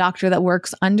a doctor that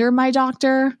works under my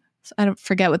doctor. So I don't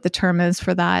forget what the term is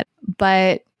for that,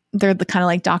 but they're the kind of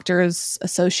like doctor's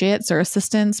associates or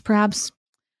assistants, perhaps.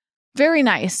 Very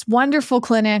nice, wonderful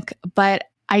clinic, but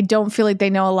I don't feel like they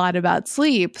know a lot about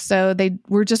sleep. So they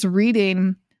were just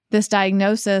reading this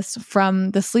diagnosis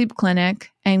from the sleep clinic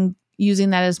and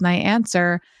using that as my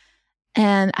answer.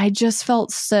 And I just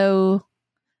felt so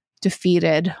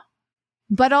defeated,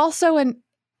 but also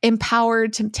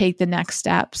empowered to take the next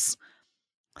steps.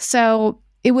 So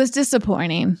it was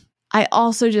disappointing. I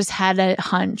also just had a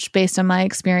hunch based on my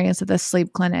experience at the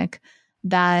sleep clinic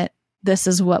that this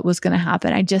is what was going to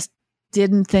happen. I just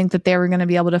didn't think that they were going to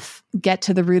be able to get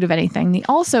to the root of anything. The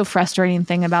also frustrating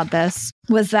thing about this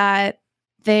was that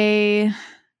they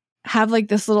have like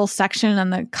this little section on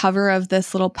the cover of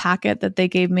this little packet that they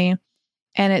gave me.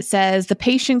 And it says, the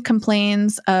patient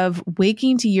complains of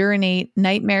waking to urinate,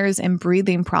 nightmares, and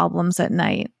breathing problems at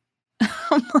night.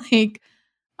 I'm like,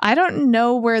 I don't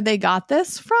know where they got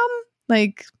this from.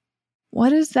 Like, what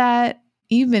does that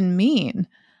even mean?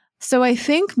 So I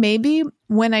think maybe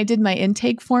when I did my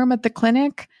intake form at the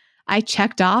clinic, I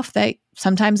checked off that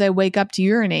sometimes I wake up to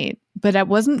urinate, but that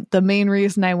wasn't the main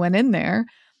reason I went in there.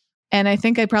 And I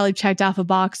think I probably checked off a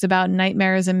box about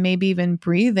nightmares and maybe even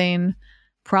breathing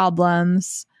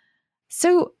problems.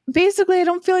 So basically, I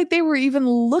don't feel like they were even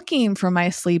looking for my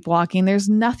sleepwalking. There's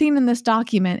nothing in this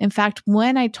document. In fact,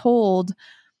 when I told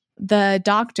the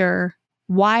doctor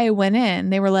why I went in,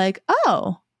 they were like,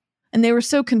 oh, and they were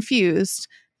so confused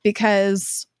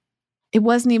because it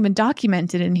wasn't even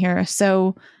documented in here.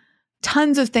 So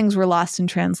tons of things were lost in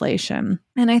translation.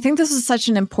 And I think this is such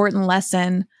an important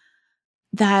lesson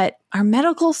that our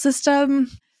medical system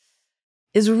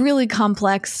is really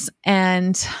complex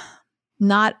and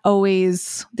not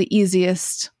always the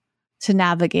easiest to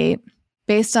navigate.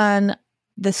 Based on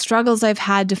the struggles I've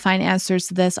had to find answers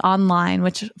to this online,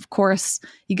 which of course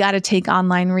you got to take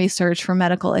online research for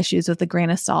medical issues with a grain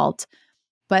of salt.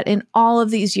 But in all of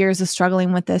these years of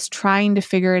struggling with this, trying to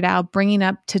figure it out, bringing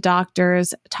up to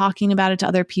doctors, talking about it to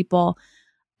other people,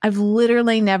 I've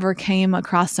literally never came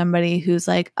across somebody who's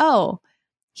like, oh,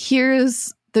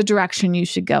 here's the direction you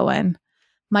should go in.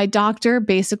 My doctor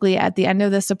basically at the end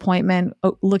of this appointment,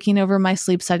 looking over my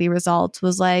sleep study results,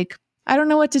 was like, I don't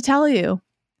know what to tell you.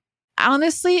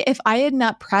 Honestly, if I had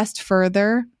not pressed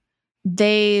further,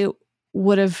 they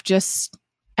would have just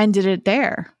ended it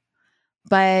there.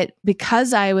 But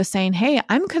because I was saying, hey,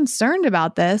 I'm concerned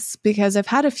about this because I've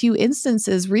had a few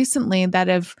instances recently that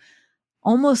have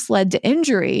almost led to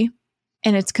injury,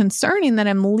 and it's concerning that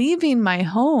I'm leaving my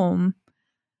home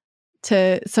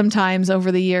to sometimes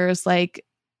over the years, like,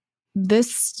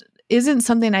 this isn't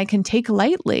something I can take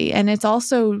lightly. And it's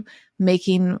also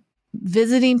making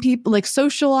visiting people, like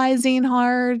socializing,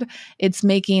 hard. It's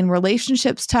making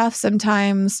relationships tough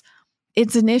sometimes.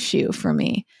 It's an issue for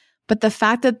me. But the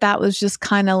fact that that was just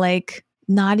kind of like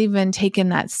not even taken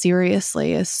that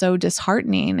seriously is so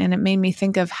disheartening. And it made me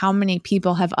think of how many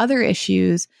people have other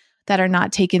issues that are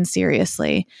not taken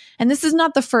seriously. And this is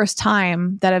not the first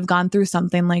time that I've gone through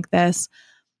something like this.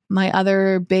 My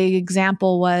other big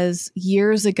example was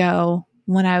years ago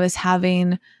when I was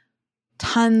having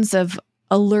tons of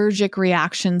allergic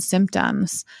reaction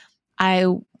symptoms. I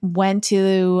went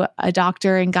to a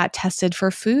doctor and got tested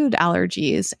for food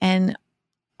allergies, and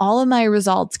all of my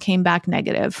results came back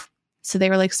negative. So they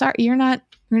were like, sorry, you're not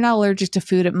allergic to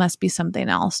food. It must be something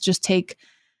else. Just take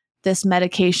this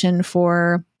medication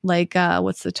for like,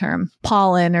 what's the term?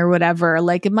 Pollen or whatever.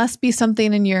 Like, it must be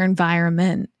something in your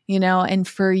environment, you know? And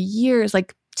for years,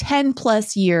 like 10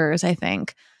 plus years, I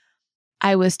think,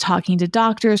 I was talking to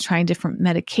doctors, trying different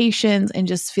medications, and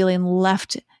just feeling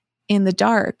left in the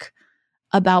dark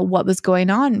about what was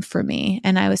going on for me.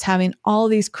 And I was having all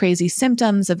these crazy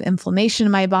symptoms of inflammation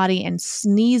in my body and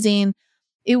sneezing.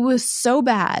 It was so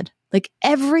bad. Like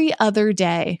every other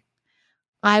day,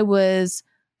 I was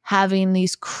having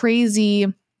these crazy,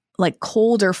 like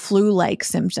cold or flu-like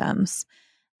symptoms.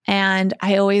 And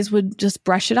I always would just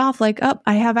brush it off like, oh,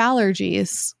 I have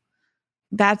allergies.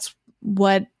 That's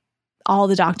what all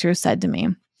the doctors said to me.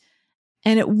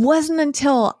 And it wasn't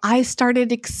until I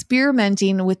started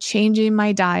experimenting with changing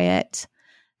my diet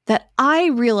that I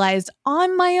realized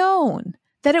on my own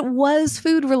that it was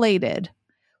food related.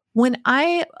 When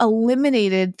I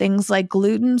eliminated things like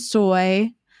gluten, soy,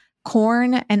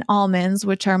 corn, and almonds,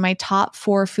 which are my top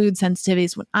 4 food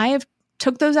sensitivities, when I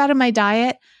took those out of my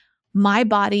diet, my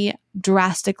body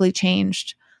drastically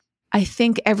changed. I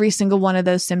think every single one of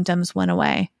those symptoms went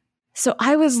away. So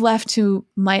I was left to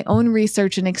my own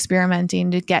research and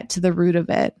experimenting to get to the root of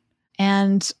it.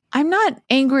 And I'm not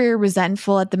angry or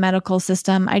resentful at the medical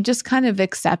system. I just kind of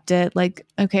accept it. Like,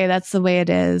 okay, that's the way it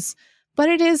is. But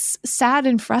it is sad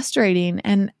and frustrating.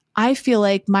 And I feel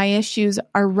like my issues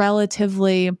are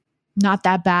relatively not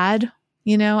that bad.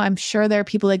 You know, I'm sure there are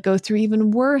people that go through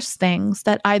even worse things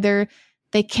that either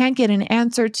they can't get an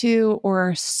answer to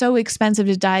or are so expensive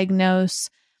to diagnose.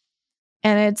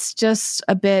 And it's just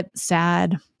a bit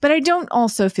sad. But I don't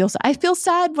also feel sad. I feel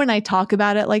sad when I talk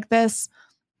about it like this,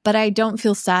 but I don't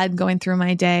feel sad going through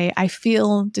my day. I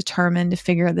feel determined to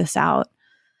figure this out.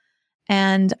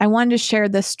 And I wanted to share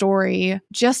this story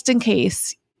just in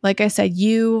case, like I said,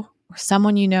 you or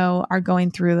someone you know are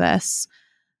going through this.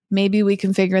 Maybe we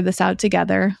can figure this out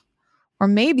together. Or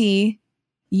maybe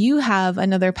you have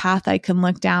another path I can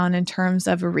look down in terms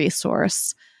of a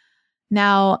resource.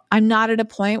 Now, I'm not at a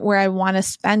point where I want to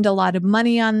spend a lot of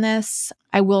money on this.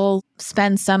 I will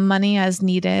spend some money as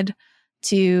needed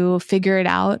to figure it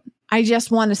out. I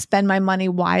just want to spend my money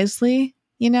wisely,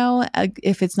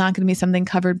 if it's not going to be something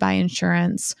covered by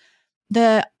insurance.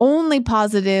 The only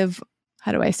positive,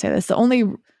 how do I say this? The only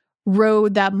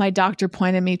road that my doctor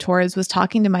pointed me towards was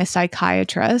talking to my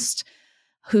psychiatrist,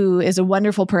 who is a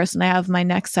wonderful person. I have my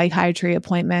next psychiatry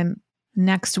appointment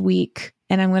next week,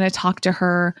 and I'm going to talk to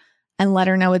her and let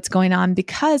her know what's going on,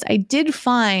 because I did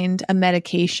find a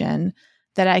medication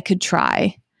that I could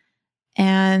try.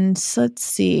 And let's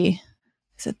see,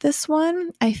 is it this one?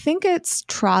 I think it's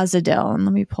trazodone.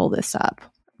 Let me pull this up.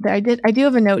 I do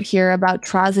have a note here about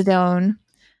trazodone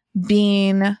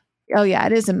being, oh yeah,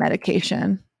 it is a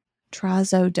medication.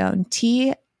 Trazodone,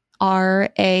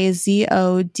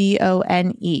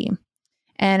 Trazodone.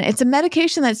 And it's a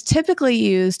medication that's typically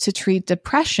used to treat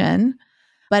depression,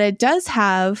 but it does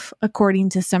have, according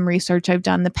to some research I've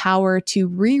done, the power to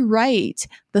rewrite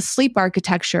the sleep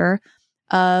architecture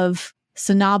of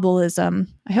somnambulism.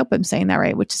 I hope I'm saying that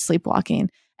right, which is sleepwalking.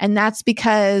 And that's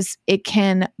because it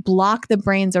can block the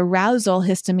brain's arousal,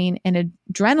 histamine, and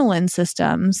adrenaline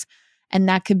systems. And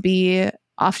that could be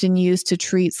often used to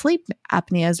treat sleep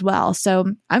apnea as well. So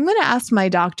I'm going to ask my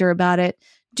doctor about it.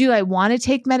 Do I want to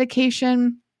take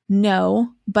medication? No,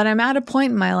 but I'm at a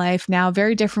point in my life now,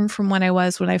 very different from when I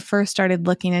was when I first started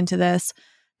looking into this,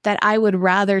 that I would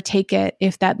rather take it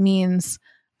if that means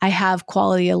I have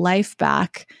quality of life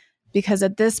back. Because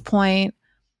at this point,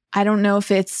 I don't know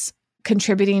if it's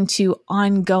contributing to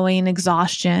ongoing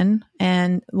exhaustion,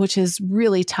 and which is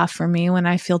really tough for me when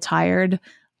I feel tired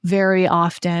very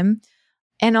often.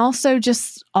 And also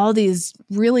just all these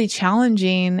really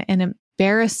challenging and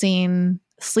embarrassing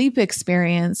sleep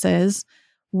experiences,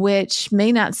 which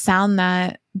may not sound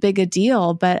that big a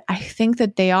deal, but I think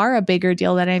that they are a bigger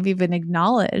deal than I've even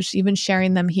acknowledged. Even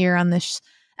sharing them here on this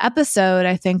episode,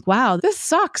 I think, wow, this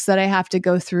sucks that I have to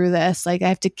go through this. Like, I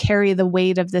have to carry the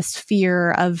weight of this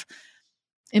fear of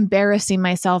embarrassing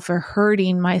myself or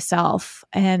hurting myself.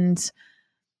 And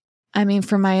I mean,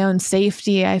 for my own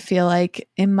safety, I feel like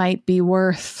it might be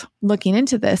worth looking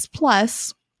into this.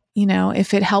 Plus,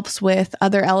 if it helps with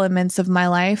other elements of my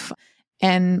life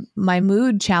and my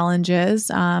mood challenges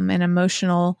and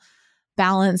emotional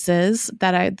balances,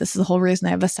 this is the whole reason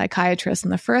I have a psychiatrist in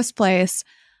the first place.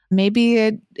 Maybe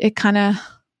it kind of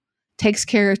takes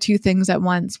care of two things at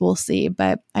once. We'll see.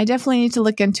 But I definitely need to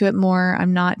look into it more.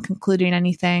 I'm not concluding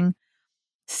anything.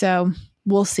 So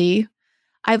we'll see.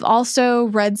 I've also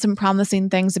read some promising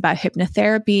things about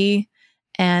hypnotherapy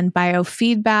and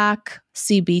biofeedback,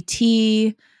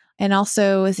 CBT, and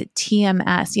also, is it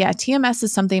TMS? Yeah, TMS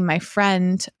is something my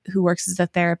friend who works as a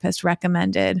therapist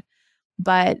recommended.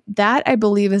 But that, I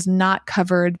believe, is not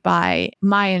covered by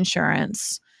my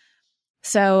insurance.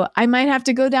 So I might have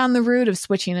to go down the route of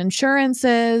switching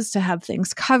insurances to have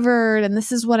things covered. And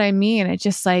this is what I mean. It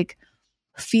just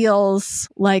feels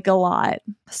like a lot.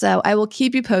 So I will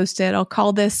keep you posted. I'll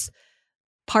call this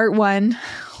part 1,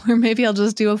 or maybe I'll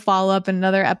just do a follow-up in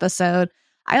another episode.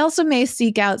 I also may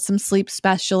seek out some sleep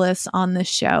specialists on this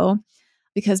show,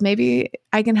 because maybe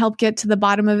I can help get to the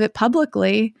bottom of it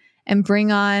publicly and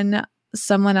bring on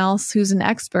someone else who's an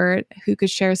expert who could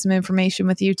share some information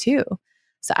with you too.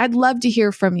 So I'd love to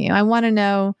hear from you. I want to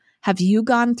know, have you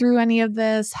gone through any of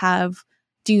this?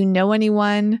 Do you know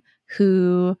anyone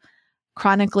who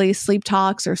chronically sleep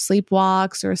talks or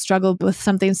sleepwalks or struggled with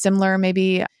something similar?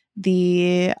 Maybe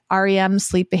the REM,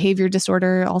 sleep behavior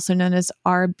disorder, also known as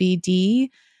RBD.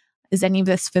 Is any of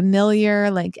this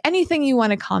familiar? Anything you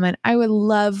want to comment, I would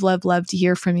love, love, love to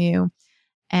hear from you.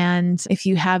 And if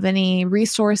you have any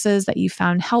resources that you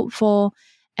found helpful,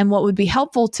 and what would be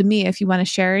helpful to me if you want to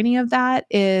share any of that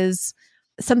is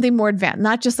something more advanced,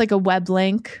 not just like a web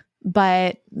link,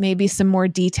 but maybe some more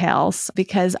details,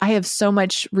 because I have so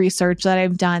much research that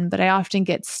I've done, but I often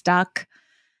get stuck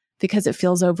because it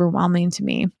feels overwhelming to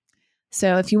me.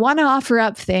 So if you want to offer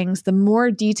up things, the more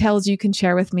details you can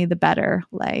share with me, the better,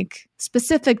 like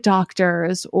specific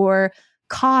doctors or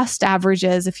cost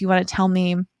averages, if you want to tell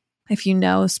me if you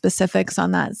know specifics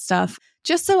on that stuff,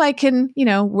 just so I can,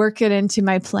 work it into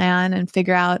my plan and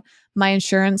figure out my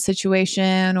insurance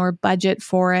situation or budget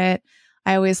for it.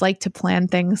 I always like to plan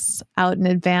things out in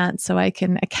advance so I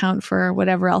can account for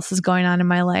whatever else is going on in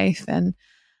my life. And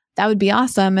that would be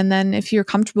awesome. And then if you're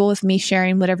comfortable with me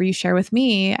sharing whatever you share with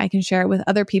me, I can share it with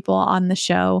other people on the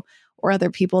show or other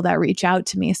people that reach out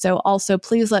to me. So also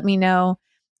please let me know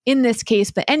in this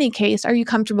case, but any case, are you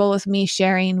comfortable with me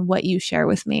sharing what you share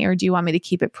with me, or do you want me to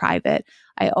keep it private?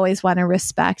 I always want to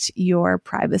respect your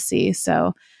privacy.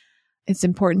 So it's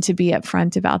important to be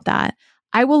upfront about that.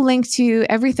 I will link to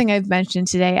everything I've mentioned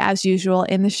today, as usual,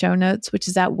 in the show notes, which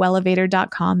is at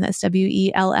wellevatr.com. That's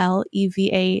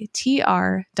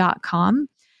WELLEVATR.com.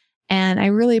 And I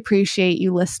really appreciate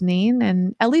you listening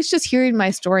and at least just hearing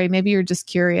my story. Maybe you're just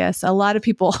curious. A lot of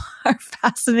people are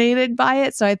fascinated by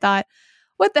it. So I thought,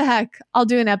 what the heck? I'll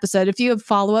do an episode. If you have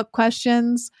follow-up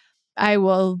questions, I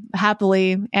will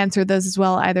happily answer those as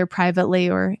well, either privately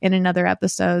or in another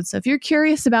episode. So if you're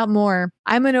curious about more,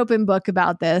 I'm an open book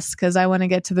about this because I want to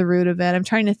get to the root of it. I'm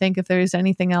trying to think if there's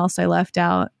anything else I left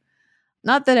out.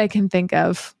 Not that I can think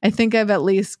of. I think I've at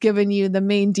least given you the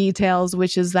main details,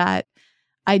 which is that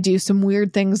I do some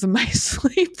weird things in my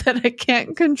sleep that I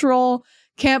can't control,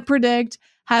 can't predict,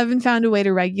 haven't found a way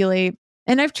to regulate.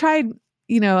 And I've tried,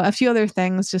 a few other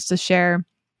things just to share.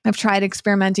 I've tried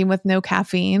experimenting with no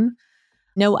caffeine,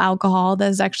 no alcohol. That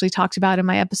is actually talked about in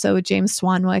my episode with James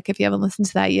Swanwick. If you haven't listened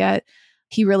to that yet,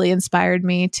 he really inspired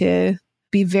me to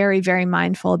be very, very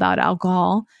mindful about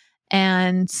alcohol.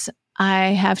 And I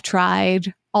have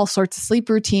tried all sorts of sleep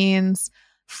routines,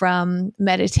 from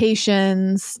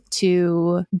meditations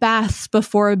to baths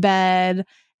before bed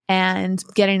and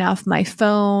getting off my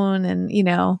phone and,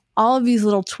 all of these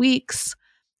little tweaks.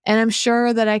 And I'm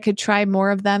sure that I could try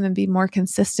more of them and be more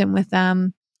consistent with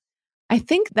them. I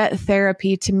think that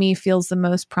therapy to me feels the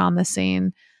most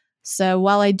promising. So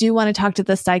while I do want to talk to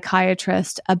the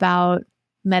psychiatrist about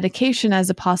medication as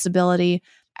a possibility,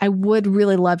 I would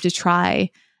really love to try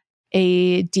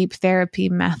a deep therapy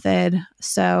method.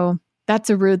 So that's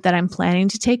a route that I'm planning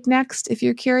to take next, if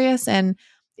you're curious. And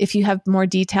if you have more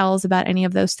details about any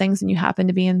of those things and you happen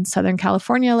to be in Southern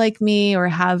California like me or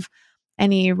have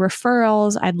any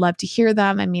referrals, I'd love to hear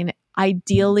them. I mean,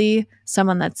 ideally,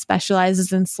 someone that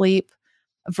specializes in sleep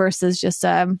versus just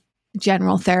a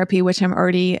general therapy, which I'm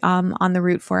already on the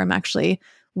route for. I'm actually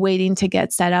waiting to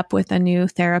get set up with a new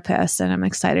therapist, and I'm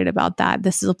excited about that.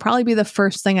 This will probably be the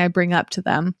first thing I bring up to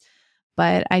them,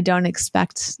 but I don't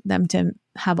expect them to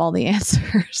have all the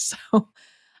answers. So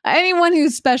anyone who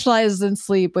specializes in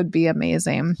sleep would be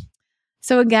amazing.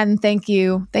 So again, thank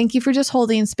you. Thank you for just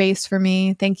holding space for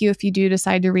me. Thank you if you do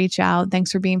decide to reach out.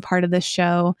 Thanks for being part of this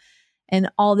show and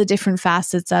all the different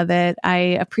facets of it. I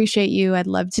appreciate you. I'd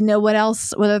love to know what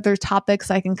other topics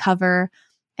I can cover.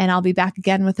 And I'll be back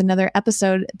again with another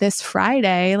episode this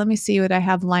Friday. Let me see what I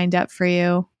have lined up for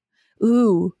you.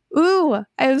 Ooh, I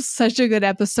have such a good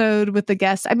episode with the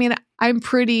guests. I mean, I'm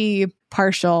pretty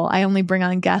partial. I only bring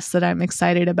on guests that I'm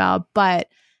excited about, but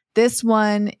this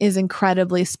one is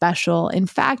incredibly special. In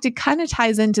fact, it kind of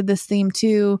ties into this theme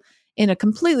too in a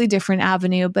completely different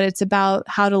avenue, but it's about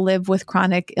how to live with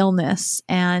chronic illness.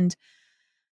 And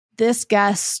this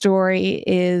guest story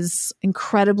is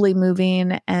incredibly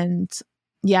moving. And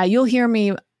yeah, you'll hear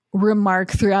me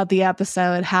remark throughout the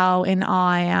episode how in awe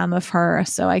I am of her.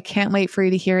 So I can't wait for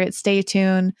you to hear it. Stay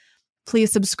tuned. Please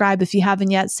subscribe if you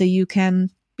haven't yet so you can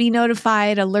be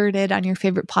notified, alerted on your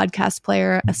favorite podcast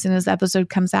player as soon as the episode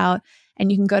comes out.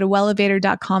 And you can go to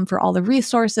wellevatr.com for all the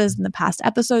resources and the past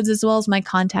episodes, as well as my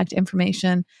contact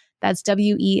information. That's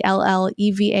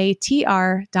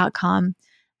WELLEVATR.com.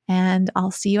 And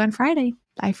I'll see you on Friday.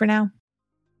 Bye for now.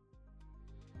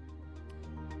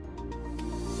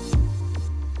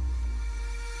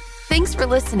 Thanks for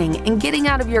listening and getting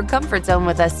out of your comfort zone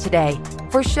with us today.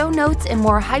 For show notes and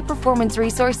more high-performance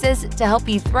resources to help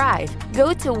you thrive,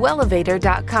 go to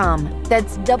wellevatr.com.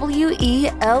 That's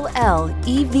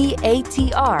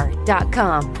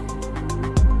WELLEVATR.com.